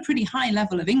they've got a pretty high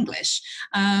level of English,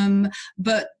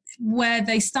 but where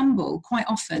they stumble quite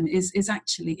often is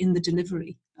actually in the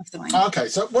delivery of the language. Okay,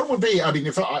 so what would be? I mean,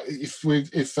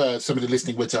 if somebody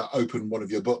listening were to open one of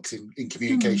your books in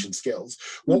communication skills,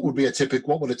 what would a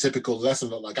typical lesson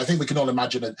look like? I think we can all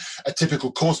imagine a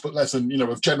typical course book lesson,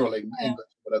 of general English,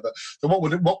 whatever. So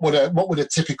what would a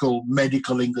typical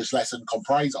medical English lesson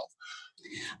comprise of?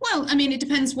 Well, I mean, it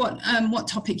depends what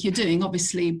topic you're doing.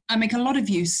 Obviously, I make a lot of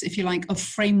use, if you like, of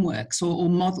frameworks or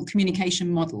communication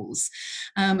models.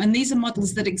 And these are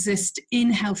models that exist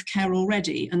in healthcare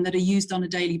already and that are used on a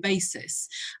daily basis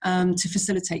to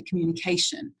facilitate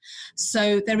communication.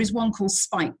 So there is one called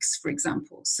SPIKES, for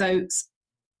example. So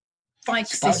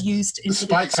SPIKES is used in...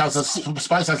 Spike sounds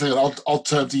like an odd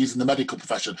term to use in the medical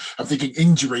profession. I'm thinking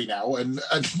injury now. and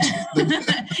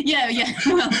yeah.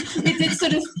 Well, it's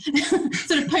sort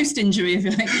of post-injury, if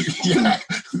you like. Yeah.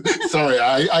 Sorry,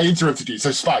 I interrupted you.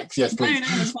 So SPIKES, yes, please. No,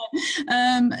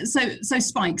 that's fine. So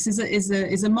SPIKES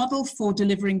is a model for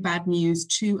delivering bad news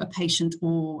to a patient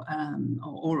or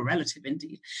a relative,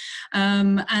 indeed.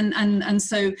 And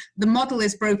so the model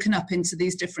is broken up into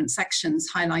these different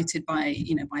sections highlighted by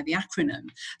the acronym.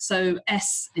 So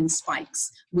S in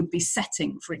SPIKES would be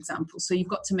setting, for example. So you've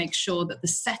got to make sure that the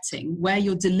setting where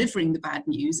you're delivering the bad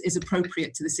news is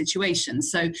appropriate to the situation.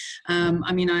 So,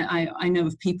 I know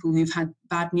of people who've had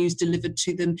bad news delivered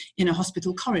to them in a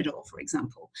hospital corridor, for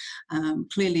example.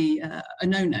 Clearly a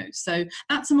no-no. So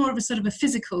that's more of a sort of a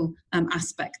physical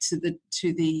aspect to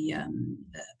the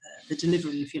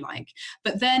delivery, if you like.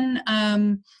 But then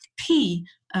P,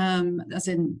 as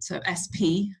in, so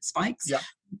SP, SPIKES. Yeah.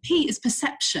 P is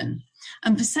perception.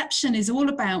 And perception is all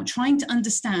about trying to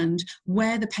understand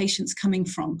where the patient's coming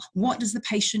from. What does the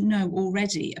patient know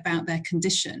already about their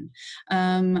condition?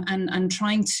 And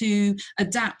trying to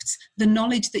adapt the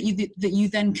knowledge that you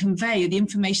then convey, the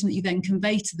information that you then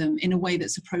convey to them in a way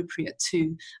that's appropriate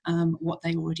to what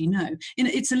they already know.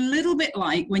 It's a little bit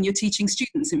like when you're teaching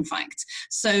students, in fact.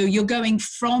 So you're going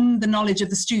from the knowledge of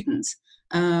the student,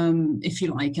 if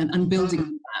you like, and building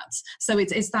on that. So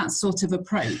it's that sort of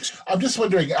approach. I'm just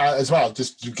wondering as well,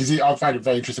 just because I find it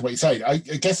very interesting what you say. I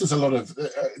guess there's a lot of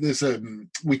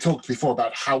we talked before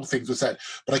about how things were said,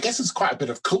 but I guess there's quite a bit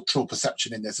of cultural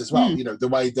perception in this as well. The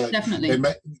way that definitely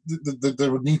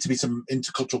there would need to be some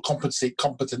intercultural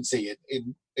competency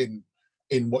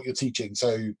in what you're teaching.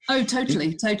 So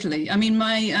totally. I mean,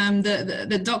 my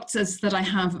the doctors that I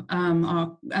have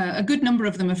are a good number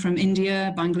of them are from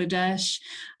India, Bangladesh,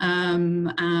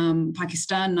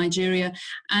 Pakistan, Nigeria,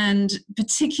 and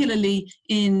particularly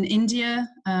in India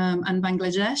and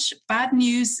Bangladesh, bad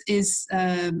news is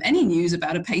any news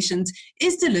about a patient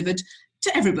is delivered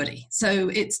to everybody. So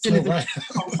it's delivered to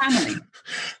the whole family.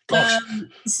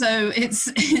 So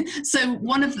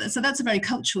that's a very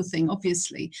cultural thing,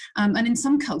 obviously. And in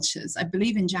some cultures, I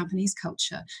believe in Japanese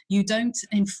culture, you don't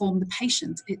inform the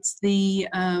patient. It's the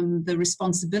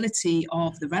responsibility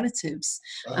of the relatives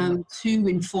to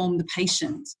inform the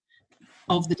patient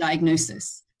of the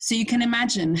diagnosis. So you can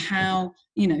imagine how,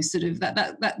 sort of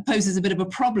that poses a bit of a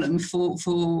problem for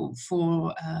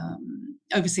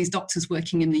overseas doctors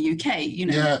working in the UK.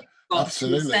 Yeah,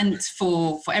 absolutely. Consent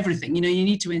for everything. You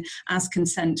need to ask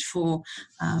consent for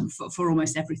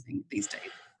almost everything these days.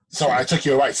 Sorry, I took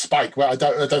you away, Spike. Well, I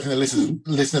don't think the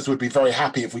listeners would be very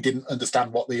happy if we didn't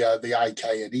understand what the I,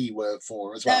 K, and E were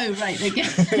for as well. Oh, right. Okay.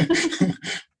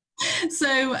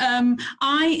 So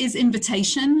I is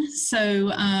invitation.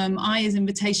 So I is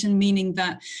invitation, meaning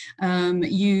that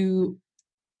you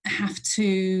have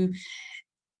to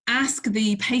ask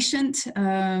the patient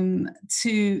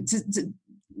to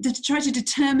try to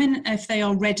determine if they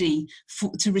are ready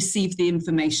to receive the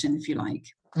information, if you like.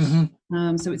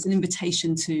 Mm-hmm. So it's an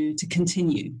invitation to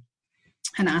continue.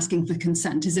 And asking for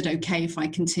consent. Is it okay if I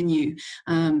continue?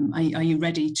 Are you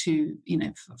ready to,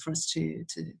 for us to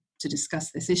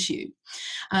discuss this issue?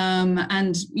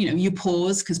 And you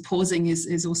pause, because pausing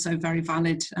is also a very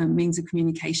valid means of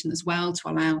communication as well, to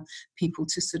allow people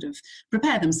to sort of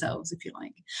prepare themselves, if you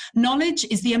like. Knowledge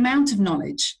is the amount of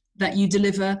knowledge that you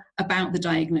deliver about the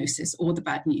diagnosis or the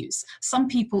bad news. Some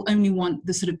people only want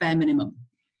the sort of bare minimum.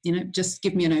 Just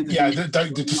give me an overview. Yeah,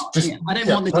 I don't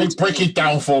want the break it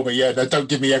down for me. Yeah, don't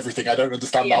give me everything. I don't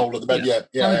understand the whole of the bed.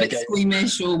 Yeah. I'm a bit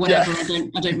squeamish or whatever. Yeah.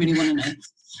 I don't really want to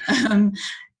know.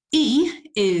 E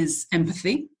is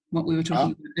empathy, what we were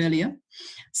talking about earlier.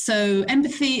 So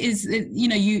empathy is,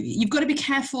 you've got to be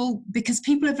careful, because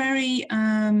people are very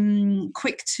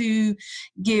quick to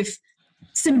give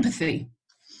sympathy,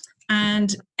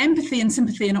 and empathy and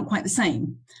sympathy are not quite the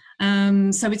same.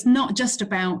 So it's not just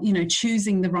about,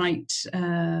 choosing the right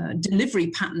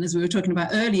delivery pattern, as we were talking about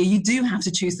earlier. You do have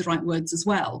to choose the right words as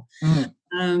well. Mm.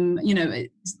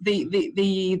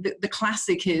 The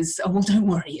classic is, oh, well, don't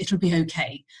worry, it'll be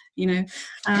okay. You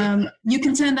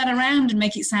can turn that around and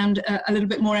make it sound a little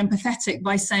bit more empathetic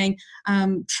by saying,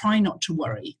 try not to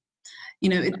worry. You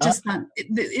know, it just that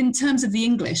in terms of the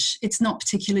English, it's not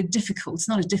particularly difficult. It's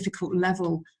not a difficult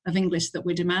level of English that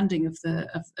we're demanding of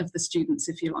the students,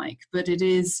 if you like, but it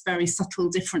is very subtle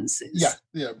differences.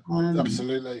 Yeah,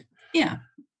 absolutely. Yeah.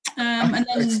 And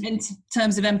then in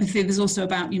terms of empathy, there's also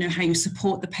about, you know, how you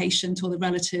support the patient or the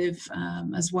relative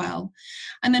as well.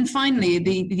 And then finally,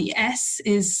 the S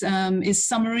is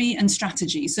summary and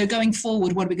strategy. So going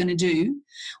forward, what are we going to do?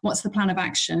 What's the plan of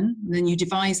action? Then you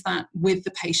devise that with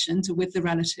the patient or with the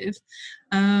relative.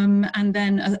 And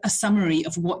then a summary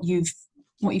of what you've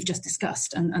just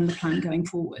discussed and the plan going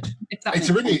forward. I'm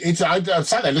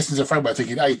sat there listening to a framework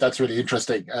thinking, hey, that's really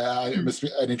interesting. It must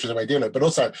be an interesting way of doing it. But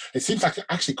also, it seems like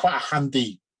actually quite a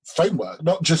handy framework,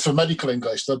 not just for medical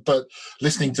English, but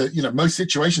listening to, you know, most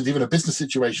situations, even a business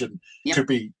situation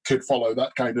could follow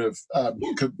that kind of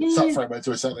framework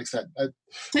to a certain extent.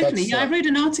 Totally. Yeah, I wrote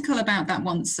an article about that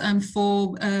once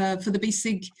for the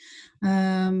BSIG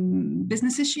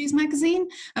Business Issues magazine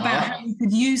about how we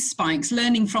could use spikes,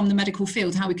 learning from the medical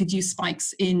field, how we could use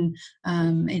spikes in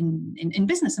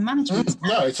business and management.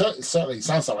 No, it certainly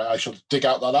sounds like I should dig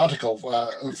out that article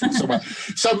from somewhere.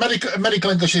 So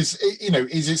medical English is, you know,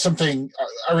 is it something?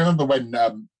 I remember when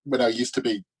I used to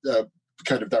be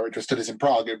kind of director of studies in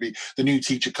Prague, it would be the new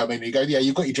teacher come in and you go, yeah,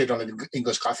 you've got your general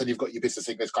English class and you've got your business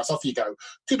English class, off you go,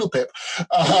 tiddle pip.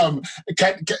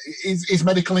 Is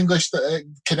medical English,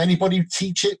 can anybody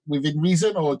teach it within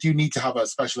reason, or do you need to have a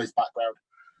specialist background?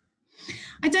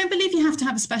 I don't believe you have to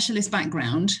have a specialist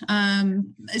background,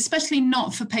 especially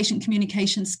not for patient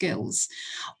communication skills.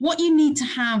 What you need to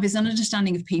have is an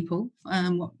understanding of people,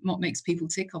 what makes people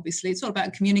tick, obviously. It's all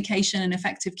about communication and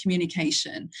effective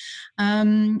communication.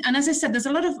 And as I said, there's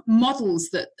a lot of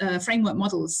models framework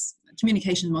models,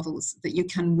 communication models that you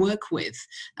can work with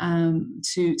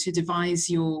to devise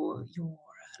your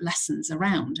lessons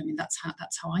around. I mean, that's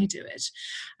how I do it.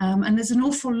 And there's an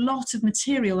awful lot of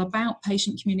material about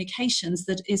patient communications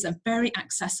that is very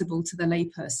accessible to the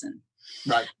layperson.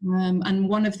 Right. And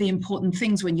one of the important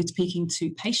things when you're speaking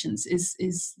to patients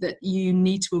is that you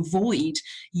need to avoid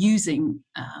using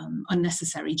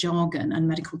unnecessary jargon and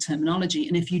medical terminology.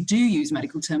 And if you do use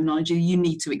medical terminology, you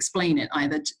need to explain it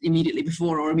either immediately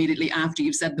before or immediately after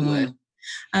you've said the word.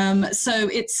 So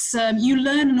it's you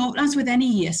learn, as with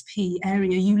any ESP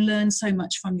area, you learn so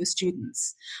much from your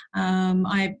students.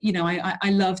 I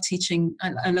love teaching.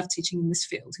 I love teaching in this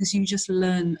field because you just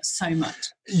learn so much.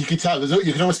 You can tell.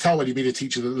 You can always tell when you meet a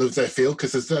teacher that loves their field,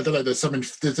 because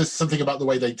there's something about the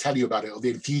way they tell you about it, or the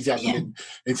enthusiasm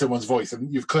in someone's voice,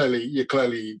 and you're clearly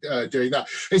doing that.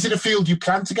 Is it a field you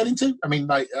plan to get into? I mean,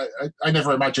 I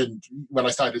never imagined when I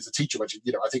started as a teacher, which,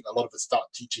 you know, I think a lot of us start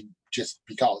teaching just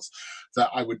because, that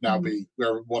I would now be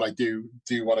where what I do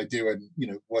what I do, and, you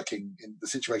know, working in the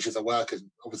situations I work, and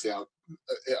obviously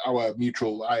our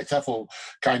mutual ISFL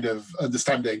kind of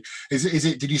understanding. Is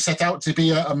it? Did you set out to be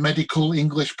a medical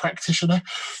English practitioner?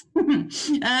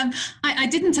 I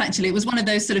didn't actually. It was one of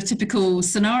those sort of typical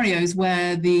scenarios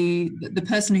where the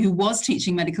person who was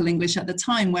teaching medical English at the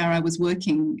time where I was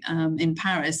working in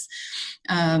Paris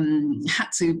had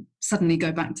to suddenly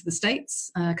go back to the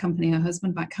States, accompany her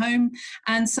husband back home.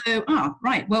 And so,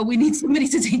 right, well, we need somebody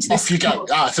to teach this. Off you go.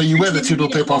 So you were the Toodle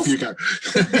Pip, off you go.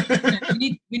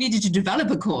 we needed to develop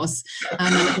a course.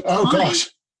 Gosh.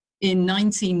 In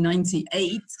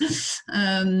 1998,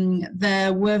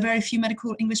 there were very few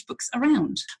medical English books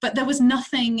around, but there was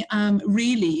nothing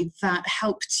really that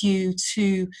helped you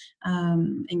to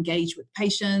engage with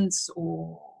patients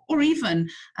or even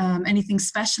anything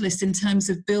specialist in terms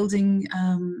of building,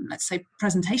 let's say,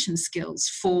 presentation skills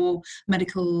for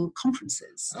medical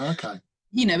conferences. Okay.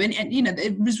 You know, and you know,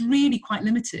 it was really quite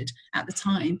limited at the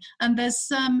time. And there's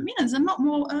there's a lot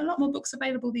more books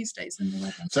available these days than there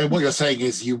were then. So what you're saying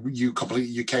is you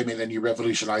came in and you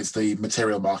revolutionised the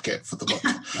material market for the book.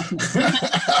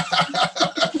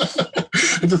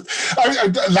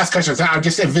 Last question. I'm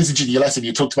just envisaging your lesson.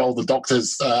 You talked about all the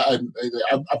doctors. And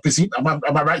I presume, am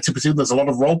I right to presume there's a lot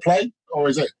of role play, or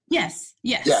is it? Yes.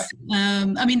 Yeah.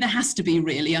 I mean, there has to be,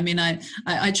 really. I mean,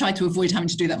 I try to avoid having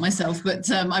to do that myself, but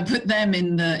I put them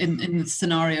in the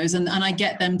scenarios, and I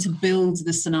get them to build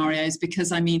the scenarios,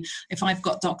 because I mean, if I've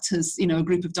got doctors, you know, a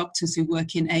group of doctors who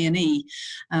work in A&E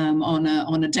on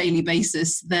a daily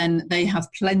basis, then they have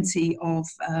plenty of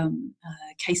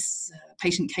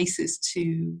patient cases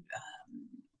to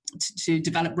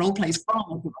develop role plays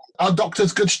from. Are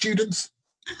doctors good students?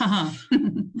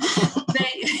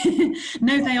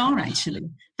 No, they are actually.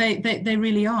 They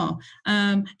really are.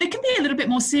 They can be a little bit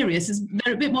more serious.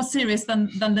 They're a bit more serious than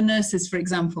the nurses, for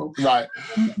example. Right.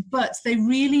 But they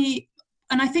really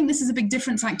I think this is a big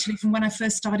difference actually from when I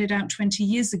first started out 20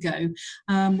 years ago,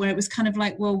 where it was kind of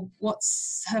like, well,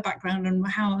 what's her background and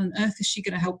how on earth is she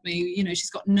going to help me? You know, she's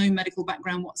got no medical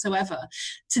background whatsoever.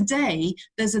 Today,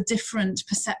 there's a different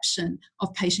perception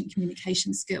of patient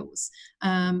communication skills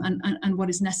and what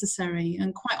is necessary.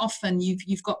 And quite often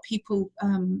you've got people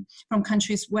from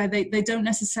countries where they don't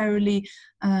necessarily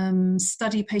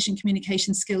study patient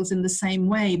communication skills in the same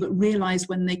way, but realize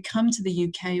when they come to the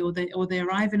UK or they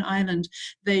arrive in Ireland,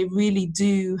 they really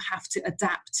do have to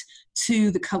adapt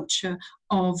to the culture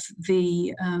of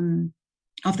the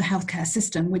healthcare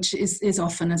system, which is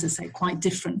often, as I say, quite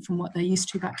different from what they're used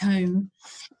to back home.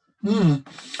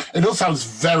 It all sounds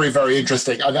very, very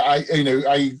interesting. And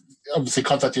I obviously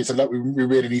contacted you and said, look, we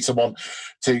really need someone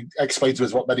to explain to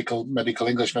us what medical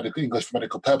English for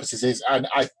medical purposes is. And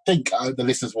I think the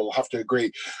listeners will have to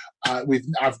agree.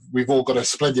 We've all got a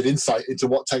splendid insight into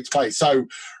what takes place. So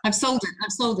I've sold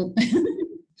it.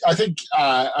 I think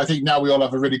now we all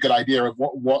have a really good idea of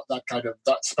what that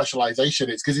specialization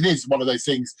is, because it is one of those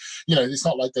things. You know, it's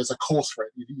not like there's a course for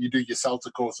it. You do your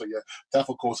CELTA course or your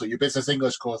TEFL course or your business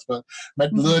English course, but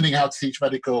learning how to teach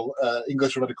medical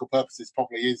English for medical purposes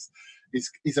probably is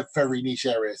a very niche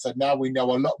area. So now we know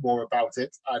a lot more about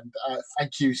it, and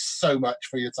thank you so much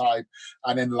for your time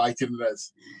and enlightening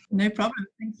us. No problem.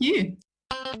 Thank you.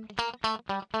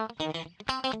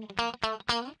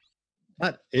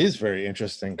 That is very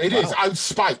interesting. It is.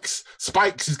 Spikes.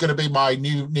 Spikes is going to be my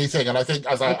new thing, and I think,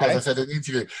 as I said in the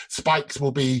interview, Spikes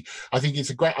will be. I think it's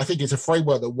a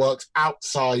framework that works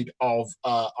outside of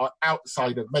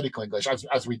medical English,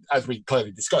 as we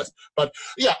clearly discussed. But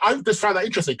yeah, I just found that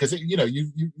interesting because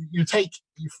you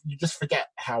just forget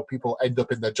how people end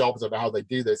up in their jobs and how they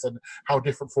do this and how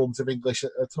different forms of English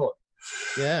are taught.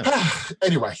 Yeah.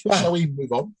 Anyway, shall we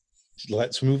move on?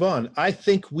 Let's move on. I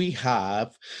think we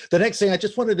have the next thing I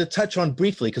just wanted to touch on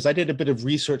briefly, because I did a bit of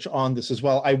research on this as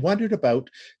well. I wondered about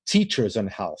teachers and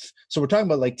health. So we're talking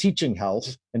about like teaching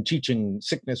health and teaching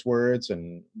sickness words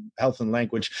and health and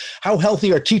language. How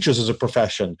healthy are teachers as a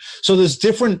profession? So there's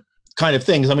different kind of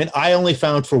things. I mean, I only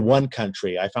found for one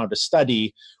country, I found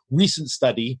a recent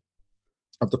study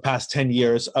of the past 10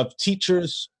 years of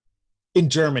teachers in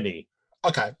Germany.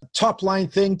 Okay. Top line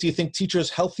thing, do you think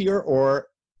teachers healthier or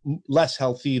less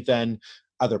healthy than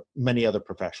many other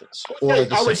professions?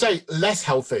 I would say less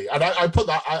healthy, and I put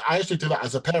that. I actually do that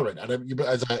as a parent, and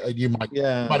you might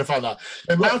have found that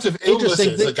the amount of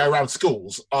illnesses that go around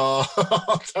schools are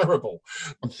terrible.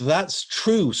 That's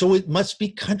true. So it must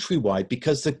be countrywide,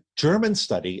 because the German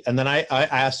study, and then I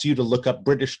asked you to look up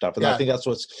British stuff, and I think that's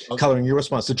what's coloring your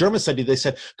response. The German study, they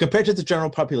said, compared to the general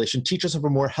population, teachers have a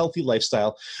more healthy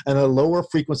lifestyle and a lower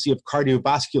frequency of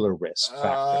cardiovascular risk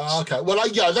factors. Okay, well,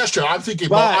 that's true. I'm thinking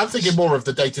more of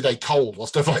the day-to-day cold or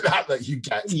stuff like that you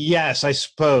get. Yes, I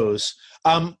suppose.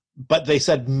 But they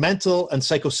said mental and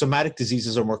psychosomatic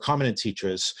diseases are more common in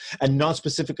teachers, and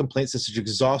non-specific complaints such as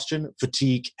exhaustion,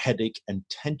 fatigue, headache, and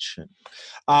tension.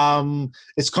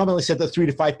 It's commonly said that 3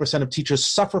 to 5% of teachers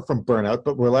suffer from burnout,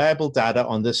 but reliable data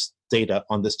on this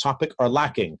topic are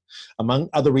lacking, among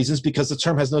other reasons, because the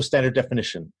term has no standard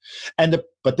definition.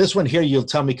 But this one here, you'll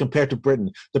tell me, compared to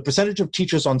Britain, the percentage of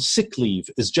teachers on sick leave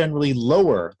is generally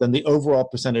lower than the overall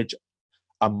percentage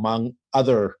among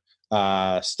other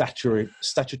statutory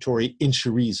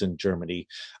insurees in Germany.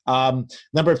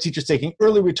 Number of teachers taking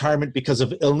early retirement because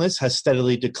of illness has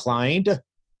steadily declined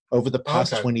over the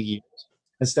past 20 years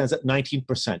and stands at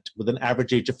 19%, with an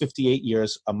average age of 58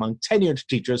 years among tenured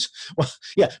teachers. Well,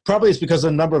 yeah, probably it's because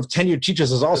the number of tenured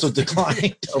teachers has also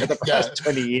declined over the past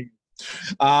 20 years.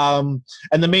 And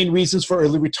the main reasons for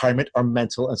early retirement are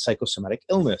mental and psychosomatic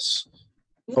illness.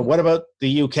 But what about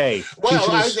the UK?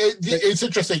 Well, it's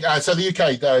interesting. So the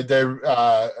UK,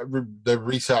 the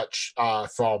research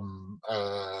from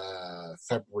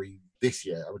February this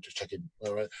year, I was just checking,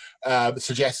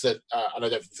 suggests that, and I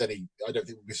don't think we'll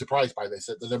be surprised by this,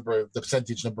 that the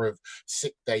percentage number of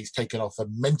sick days taken off for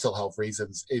mental health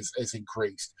reasons is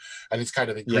increased, and it's kind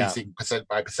of increasing percent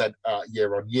by percent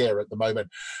year on year at the moment.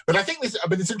 But I think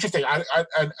it's interesting,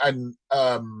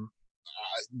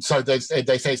 so they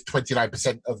say it's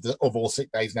 29% of all sick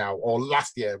days now, or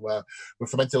last year were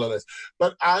for mental illness.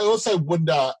 But I also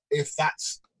wonder if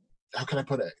that's, how can I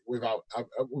put it without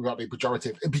being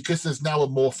pejorative, because there's now a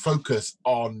more focus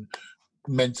on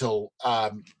mental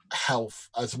health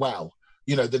as well.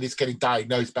 That it's getting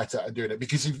diagnosed better and doing it.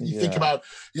 Because if you think about,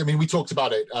 we talked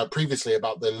about it previously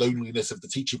about the loneliness of the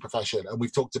teaching profession, and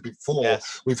we've talked before.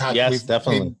 Yes. We've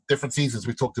definitely in different seasons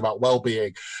we've talked about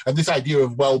well-being, and this idea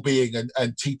of well-being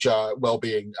and teacher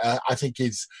well-being, I think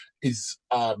is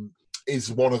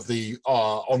one of the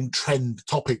on-trend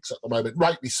topics at the moment,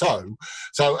 rightly so.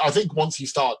 So I think once you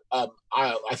start,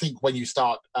 I think when you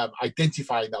start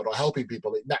identifying that or helping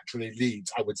people, it naturally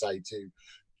leads, I would say, to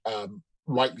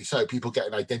rightly so, people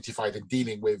getting identified and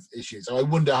dealing with issues. So I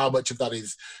wonder how much of that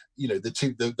is,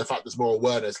 the fact there's more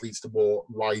awareness leads to more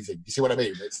rising. You see what I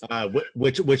mean? It's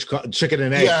which chicken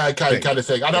and egg? Yeah, kind of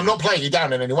thing. And I'm not playing it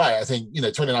down in any way. I think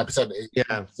 29%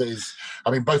 is. I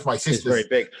mean, both my sisters. It's very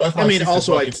big. Both my sisters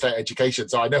also work in state education,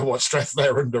 so I know what stress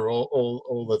they're under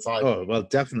all the time. Oh well,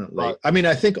 definitely. But, I mean,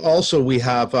 I think also we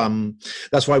have.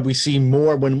 That's why we see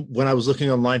more when I was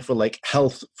looking online for like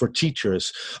health for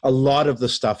teachers. A lot of the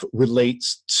stuff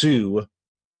relates to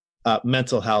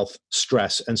mental health,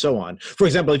 stress, and so on. For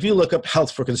example, if you look up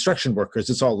health for construction workers,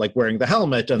 it's all like wearing the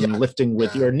helmet and lifting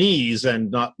with your knees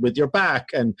and not with your back,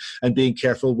 and being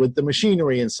careful with the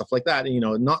machinery and stuff like that.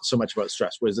 And, not so much about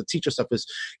stress, whereas the teacher stuff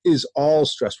is all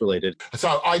stress related.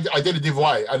 So I did a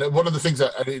giveaway, and one of the things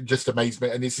that it just amazed me,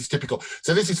 and this is typical.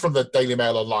 So this is from the Daily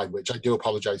Mail Online, which I do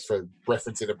apologise for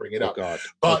referencing and bringing up. God.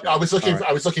 But okay. I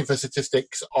was looking for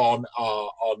statistics on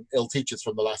ill teachers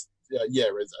from the last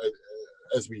year,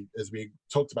 as we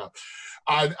talked about.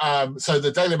 And so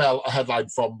the Daily Mail headline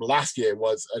from last year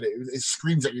was, and it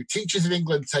screams at you, teachers in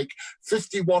England take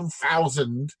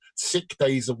 51,000 sick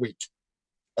days a week.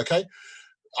 Okay?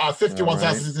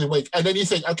 51,000 days a week. And then you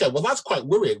think, okay, well, that's quite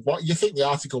worrying. What you think the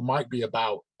article might be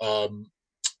about,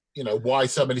 why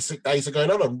so many sick days are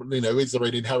going on, and, is there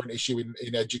an inherent issue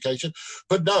in education?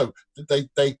 But no,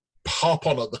 they harp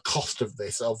on at the cost of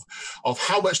this, of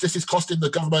how much this is costing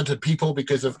the government and people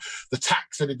because of the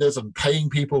tax that it does and paying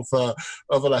people for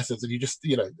other lessons, and you just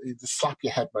slap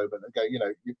your head moment and go, you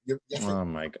oh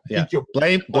my God, yeah,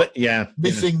 you're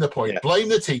missing the point. Blame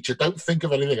the teacher, don't think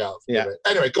of anything else.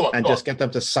 Anyway, go on, and just get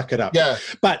them to suck it up. Yeah,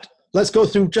 but let's go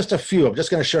through just a few. I'm just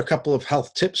going to share a couple of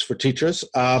health tips for teachers.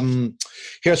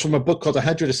 Here's from a book called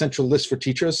 100 Essential Lists for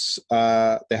Teachers.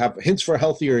 They have hints for a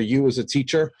healthier you as a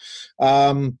teacher.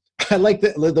 I like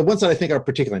the ones that I think are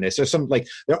particularly nice.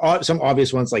 There are some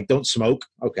obvious ones, like don't smoke.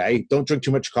 Okay. Don't drink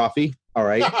too much coffee. All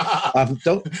right.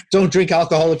 Don't drink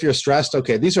alcohol if you're stressed.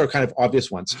 Okay. These are kind of obvious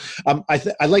ones.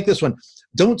 I like this one.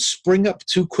 Don't spring up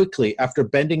too quickly after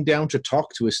bending down to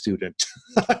talk to a student.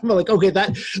 I'm like, okay,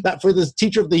 that for the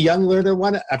teacher of the young learner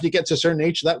one, after you get to a certain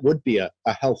age, that would be a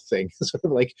health thing. Sort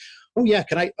of like, oh yeah,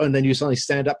 can I? And then you suddenly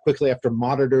stand up quickly after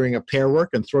monitoring a pair work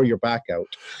and throw your back out.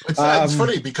 It's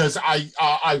funny because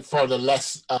I found a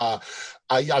less.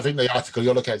 I think the article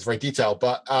you're looking at is very detailed,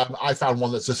 but I found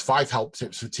one that's just 5 health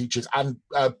tips for teachers, and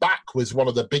back was one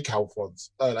of the big health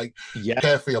ones.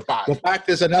 Care for your back. Well, back,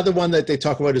 there's another one that they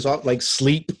talk about is like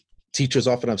sleep. Teachers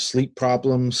often have sleep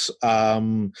problems.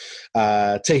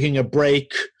 Taking a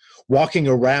break, walking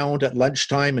around at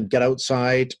lunchtime and get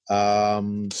outside.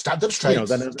 Stand up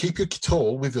straight, keep your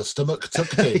tall with your stomach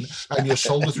tucked in and your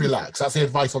shoulders relaxed. That's the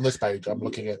advice on this page I'm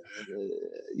looking at.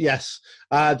 Yes.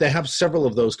 They have several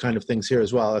of those kind of things here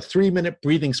as well. A 3-minute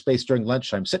breathing space during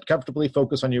lunchtime. Sit comfortably,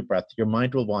 focus on your breath. Your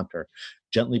mind will wander.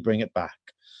 Gently bring it back.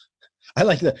 I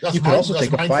like that. You can also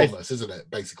take mindfulness, isn't it?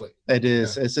 Basically, it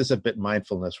is. Yeah. This is a bit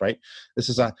mindfulness, right? This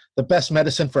is the best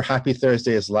medicine for Happy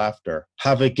Thursday is laughter.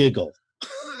 Have a giggle.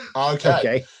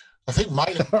 Okay. I think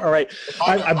mine. All right.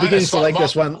 I'm beginning to like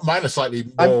this one. Mine are slightly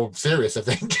more serious, I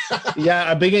think. Yeah,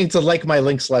 I'm beginning to like my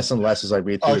links less and less as I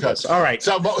read through this. All right.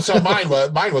 So mine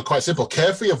were quite simple.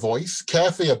 Care for your voice.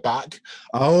 Care for your back.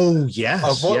 Oh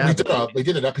yes. We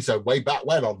did an episode way back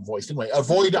when on voice, didn't we?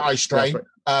 Avoid eye strain.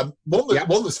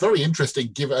 One that's very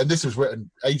interesting, and this was written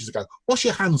ages ago. Wash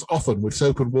your hands often with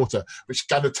soap and water, which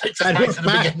kind of takes us back to the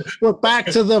beginning. We're back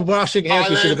to the washing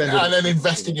hands. And then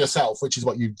invest in yourself, which is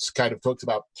what you kind of talked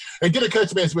about. It did occur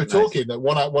to me as we were talking that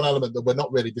one element that we're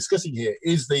not really discussing here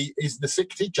is the sick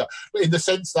teacher, in the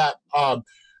sense that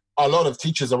a lot of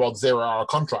teachers are on 0-hour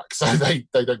contracts, so they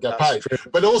don't get paid.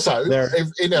 True. But also, if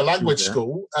in a language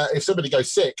school, if somebody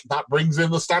goes sick, that brings in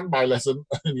the standby lesson,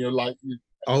 and you're like.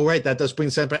 Oh, right. That does bring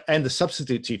standby and the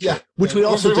substitute teacher, which we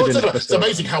also did in the episode. It's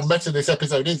amazing how meta this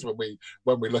episode is when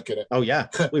we look at it. Oh yeah,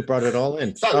 we brought it all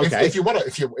in. So if you want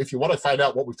to find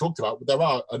out what we've talked about, there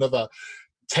are another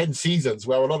 10 seasons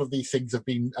where a lot of these things have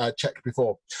been checked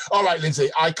before. All right,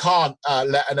 Lindsay, I can't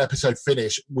let an episode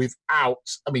finish with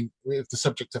the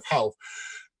subject of health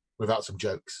without some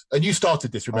jokes. And you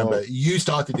started this, remember? You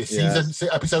started this season,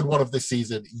 episode 1 of this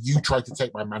season. You tried to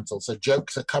take my mantle. So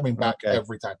jokes are coming back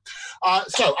every time.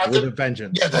 So I'm with a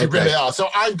vengeance. Yeah, they really are. So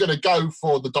I'm going to go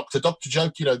for the doctor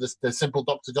joke, the simple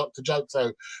doctor joke.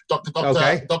 So doctor,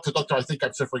 I think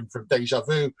I'm suffering from deja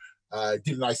vu.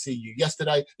 Didn't I see you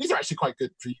yesterday? These are actually quite good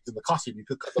for you in the costume. You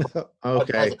could cut them.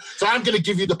 Okay. So I'm going to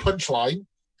give you the punchline.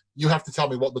 you have to tell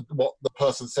me what the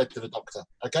person said to the doctor.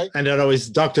 Okay. And then always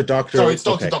doctor. Sorry, it's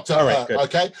doctor. Okay. Doctor. All right. Good.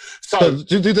 Okay. So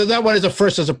do that one as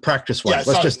a practice one. Yeah,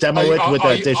 Let's just demo it with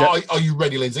a deja. Are you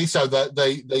ready, Lindsay? So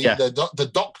the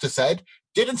doctor said,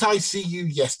 "Didn't I see you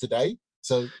yesterday?"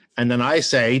 So. And then I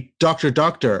say,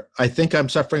 Doctor, I think I'm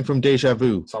suffering from deja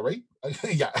vu. Sorry.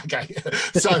 Yeah. Okay.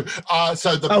 So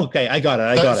the. Okay, I got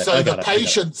it. So the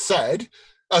patient said,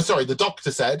 the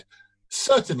doctor said,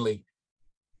 "Certainly,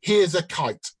 here's a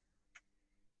kite."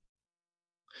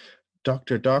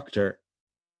 Doctor,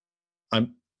 I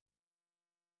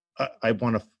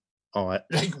want to.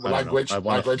 Language. I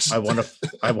want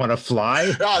to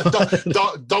fly.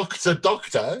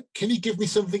 Doctor, can you give me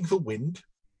something for wind?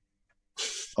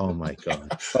 Oh my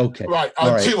God. Okay. Right.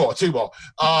 Two more.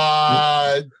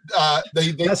 That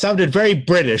sounded very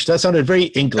British. That sounded very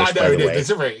English. I know it is. It's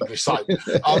a very English site. It's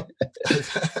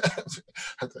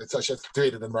actually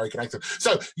doing an American accent.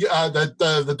 So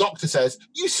the doctor says,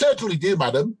 "You certainly do,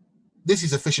 madam. This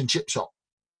is a fish and chip shop."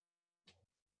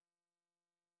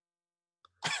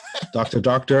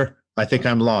 Doctor, I think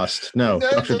I'm lost. No,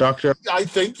 Doctor. I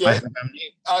think. Yeah.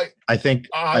 I think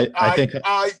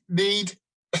I need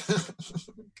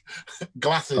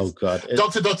glasses. Oh God,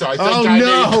 Doctor, I think I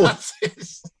need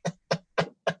glasses.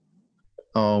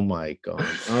 Oh my God.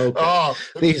 Okay.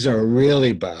 These are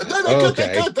really bad. No,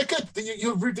 they're good.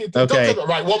 You're really okay.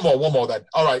 Right, one more then.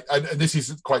 All right, and this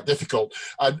is quite difficult.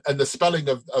 And the spelling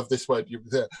of this word,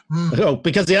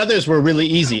 because the others were really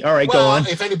easy. All right, go on.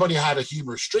 If anybody had a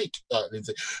humorous streak,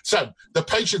 Lindsay. So the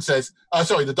patient says,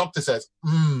 the doctor says,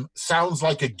 sounds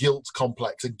like a guilt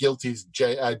complex, and guilt is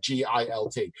GILT.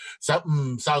 So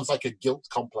sounds like a guilt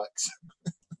complex.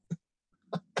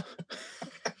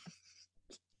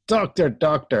 Doctor.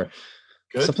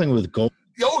 Good. Something with gold.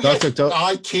 Oh, doctor, yes.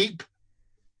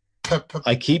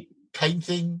 I keep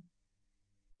painting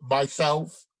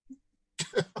myself.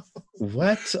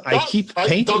 What? I keep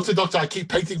painting? Doctor, I keep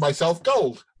painting myself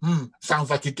gold. Sounds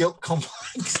like a guilt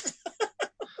complex.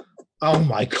 Oh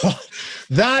my God.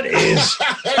 That is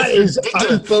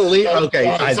unbelievable. Okay,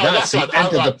 that's the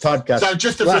end of the podcast. So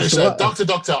just to finish,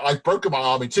 Doctor, I've broken my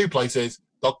arm in two places.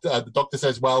 The doctor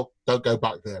says, "Well, don't go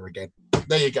back there again."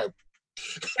 There you go.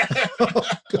 It's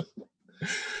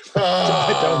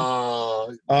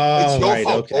your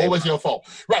fault. Okay. Always your fault.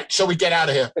 Right, shall we get out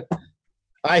of here?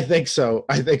 I think so.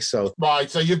 Right,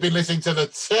 so you've been listening to the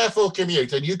Tearful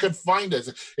Commute, and you can find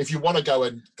us if you want to go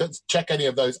and check any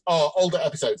of those older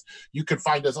episodes. You can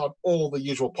find us on all the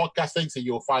usual podcasting. So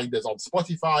you'll find us on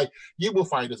Spotify. You will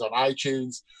find us on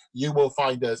iTunes. You will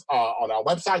find us on our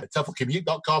website at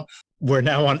tearfulcommute.com. We're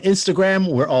now on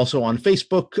Instagram. We're also on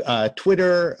Facebook,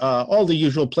 Twitter, all the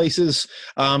usual places.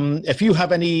 If you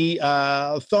have any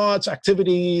thoughts,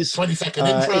 activities, 20-second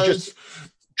intros.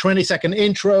 20-second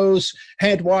intros,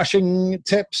 head washing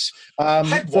tips for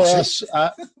us.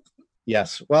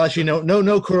 Yes. Well, as you know,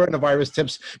 no coronavirus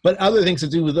tips, but other things to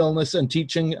do with illness and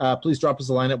teaching, please drop us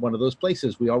a line at one of those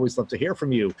places. We always love to hear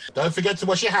from you. Don't forget to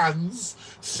wash your hands.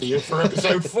 See you for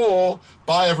episode 4.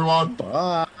 Bye, everyone.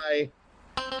 Bye.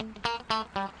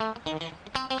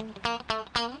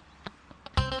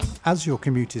 As your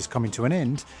commute is coming to an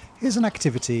end, here's an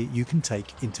activity you can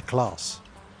take into class.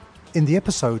 In the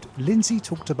episode, Lindsay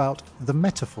talked about the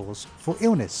metaphors for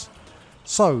illness.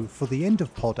 So, for the end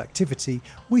of pod activity,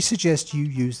 we suggest you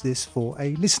use this for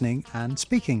a listening and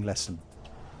speaking lesson.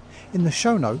 In the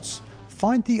show notes,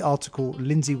 find the article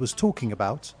Lindsay was talking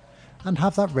about and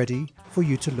have that ready for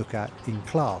you to look at in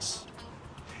class.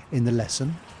 In the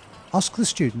lesson, ask the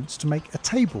students to make a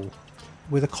table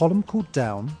with a column called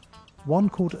down, one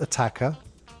called attacker,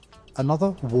 another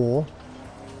war,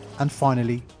 and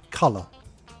finally colour.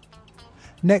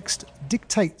 Next,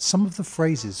 dictate some of the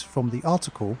phrases from the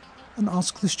article and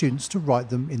ask the students to write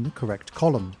them in the correct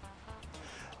column.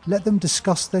 Let them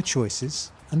discuss their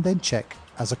choices and then check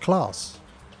as a class.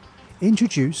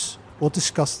 Introduce or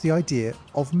discuss the idea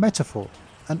of metaphor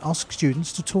and ask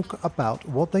students to talk about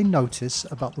what they notice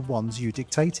about the ones you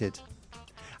dictated.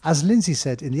 As Lindsay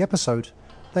said in the episode,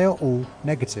 they are all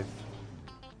negative.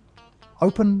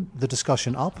 Open the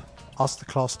discussion up. Ask the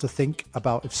class to think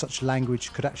about if such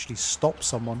language could actually stop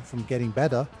someone from getting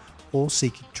better or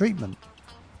seeking treatment.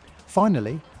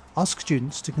 Finally, ask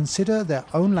students to consider their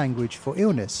own language for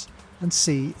illness and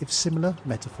see if similar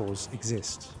metaphors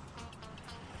exist.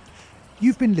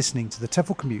 You've been listening to The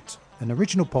Tearful Commute, an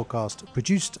original podcast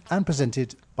produced and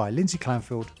presented by Lindsay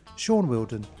Clanfield, Shaun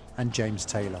Wilden and James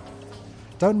Taylor.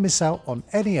 Don't miss out on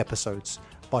any episodes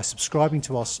by subscribing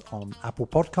to us on Apple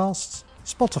Podcasts,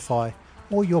 Spotify,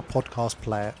 or your podcast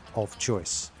player of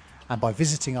choice, and by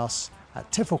visiting us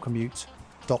at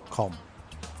tearfulcommute.com.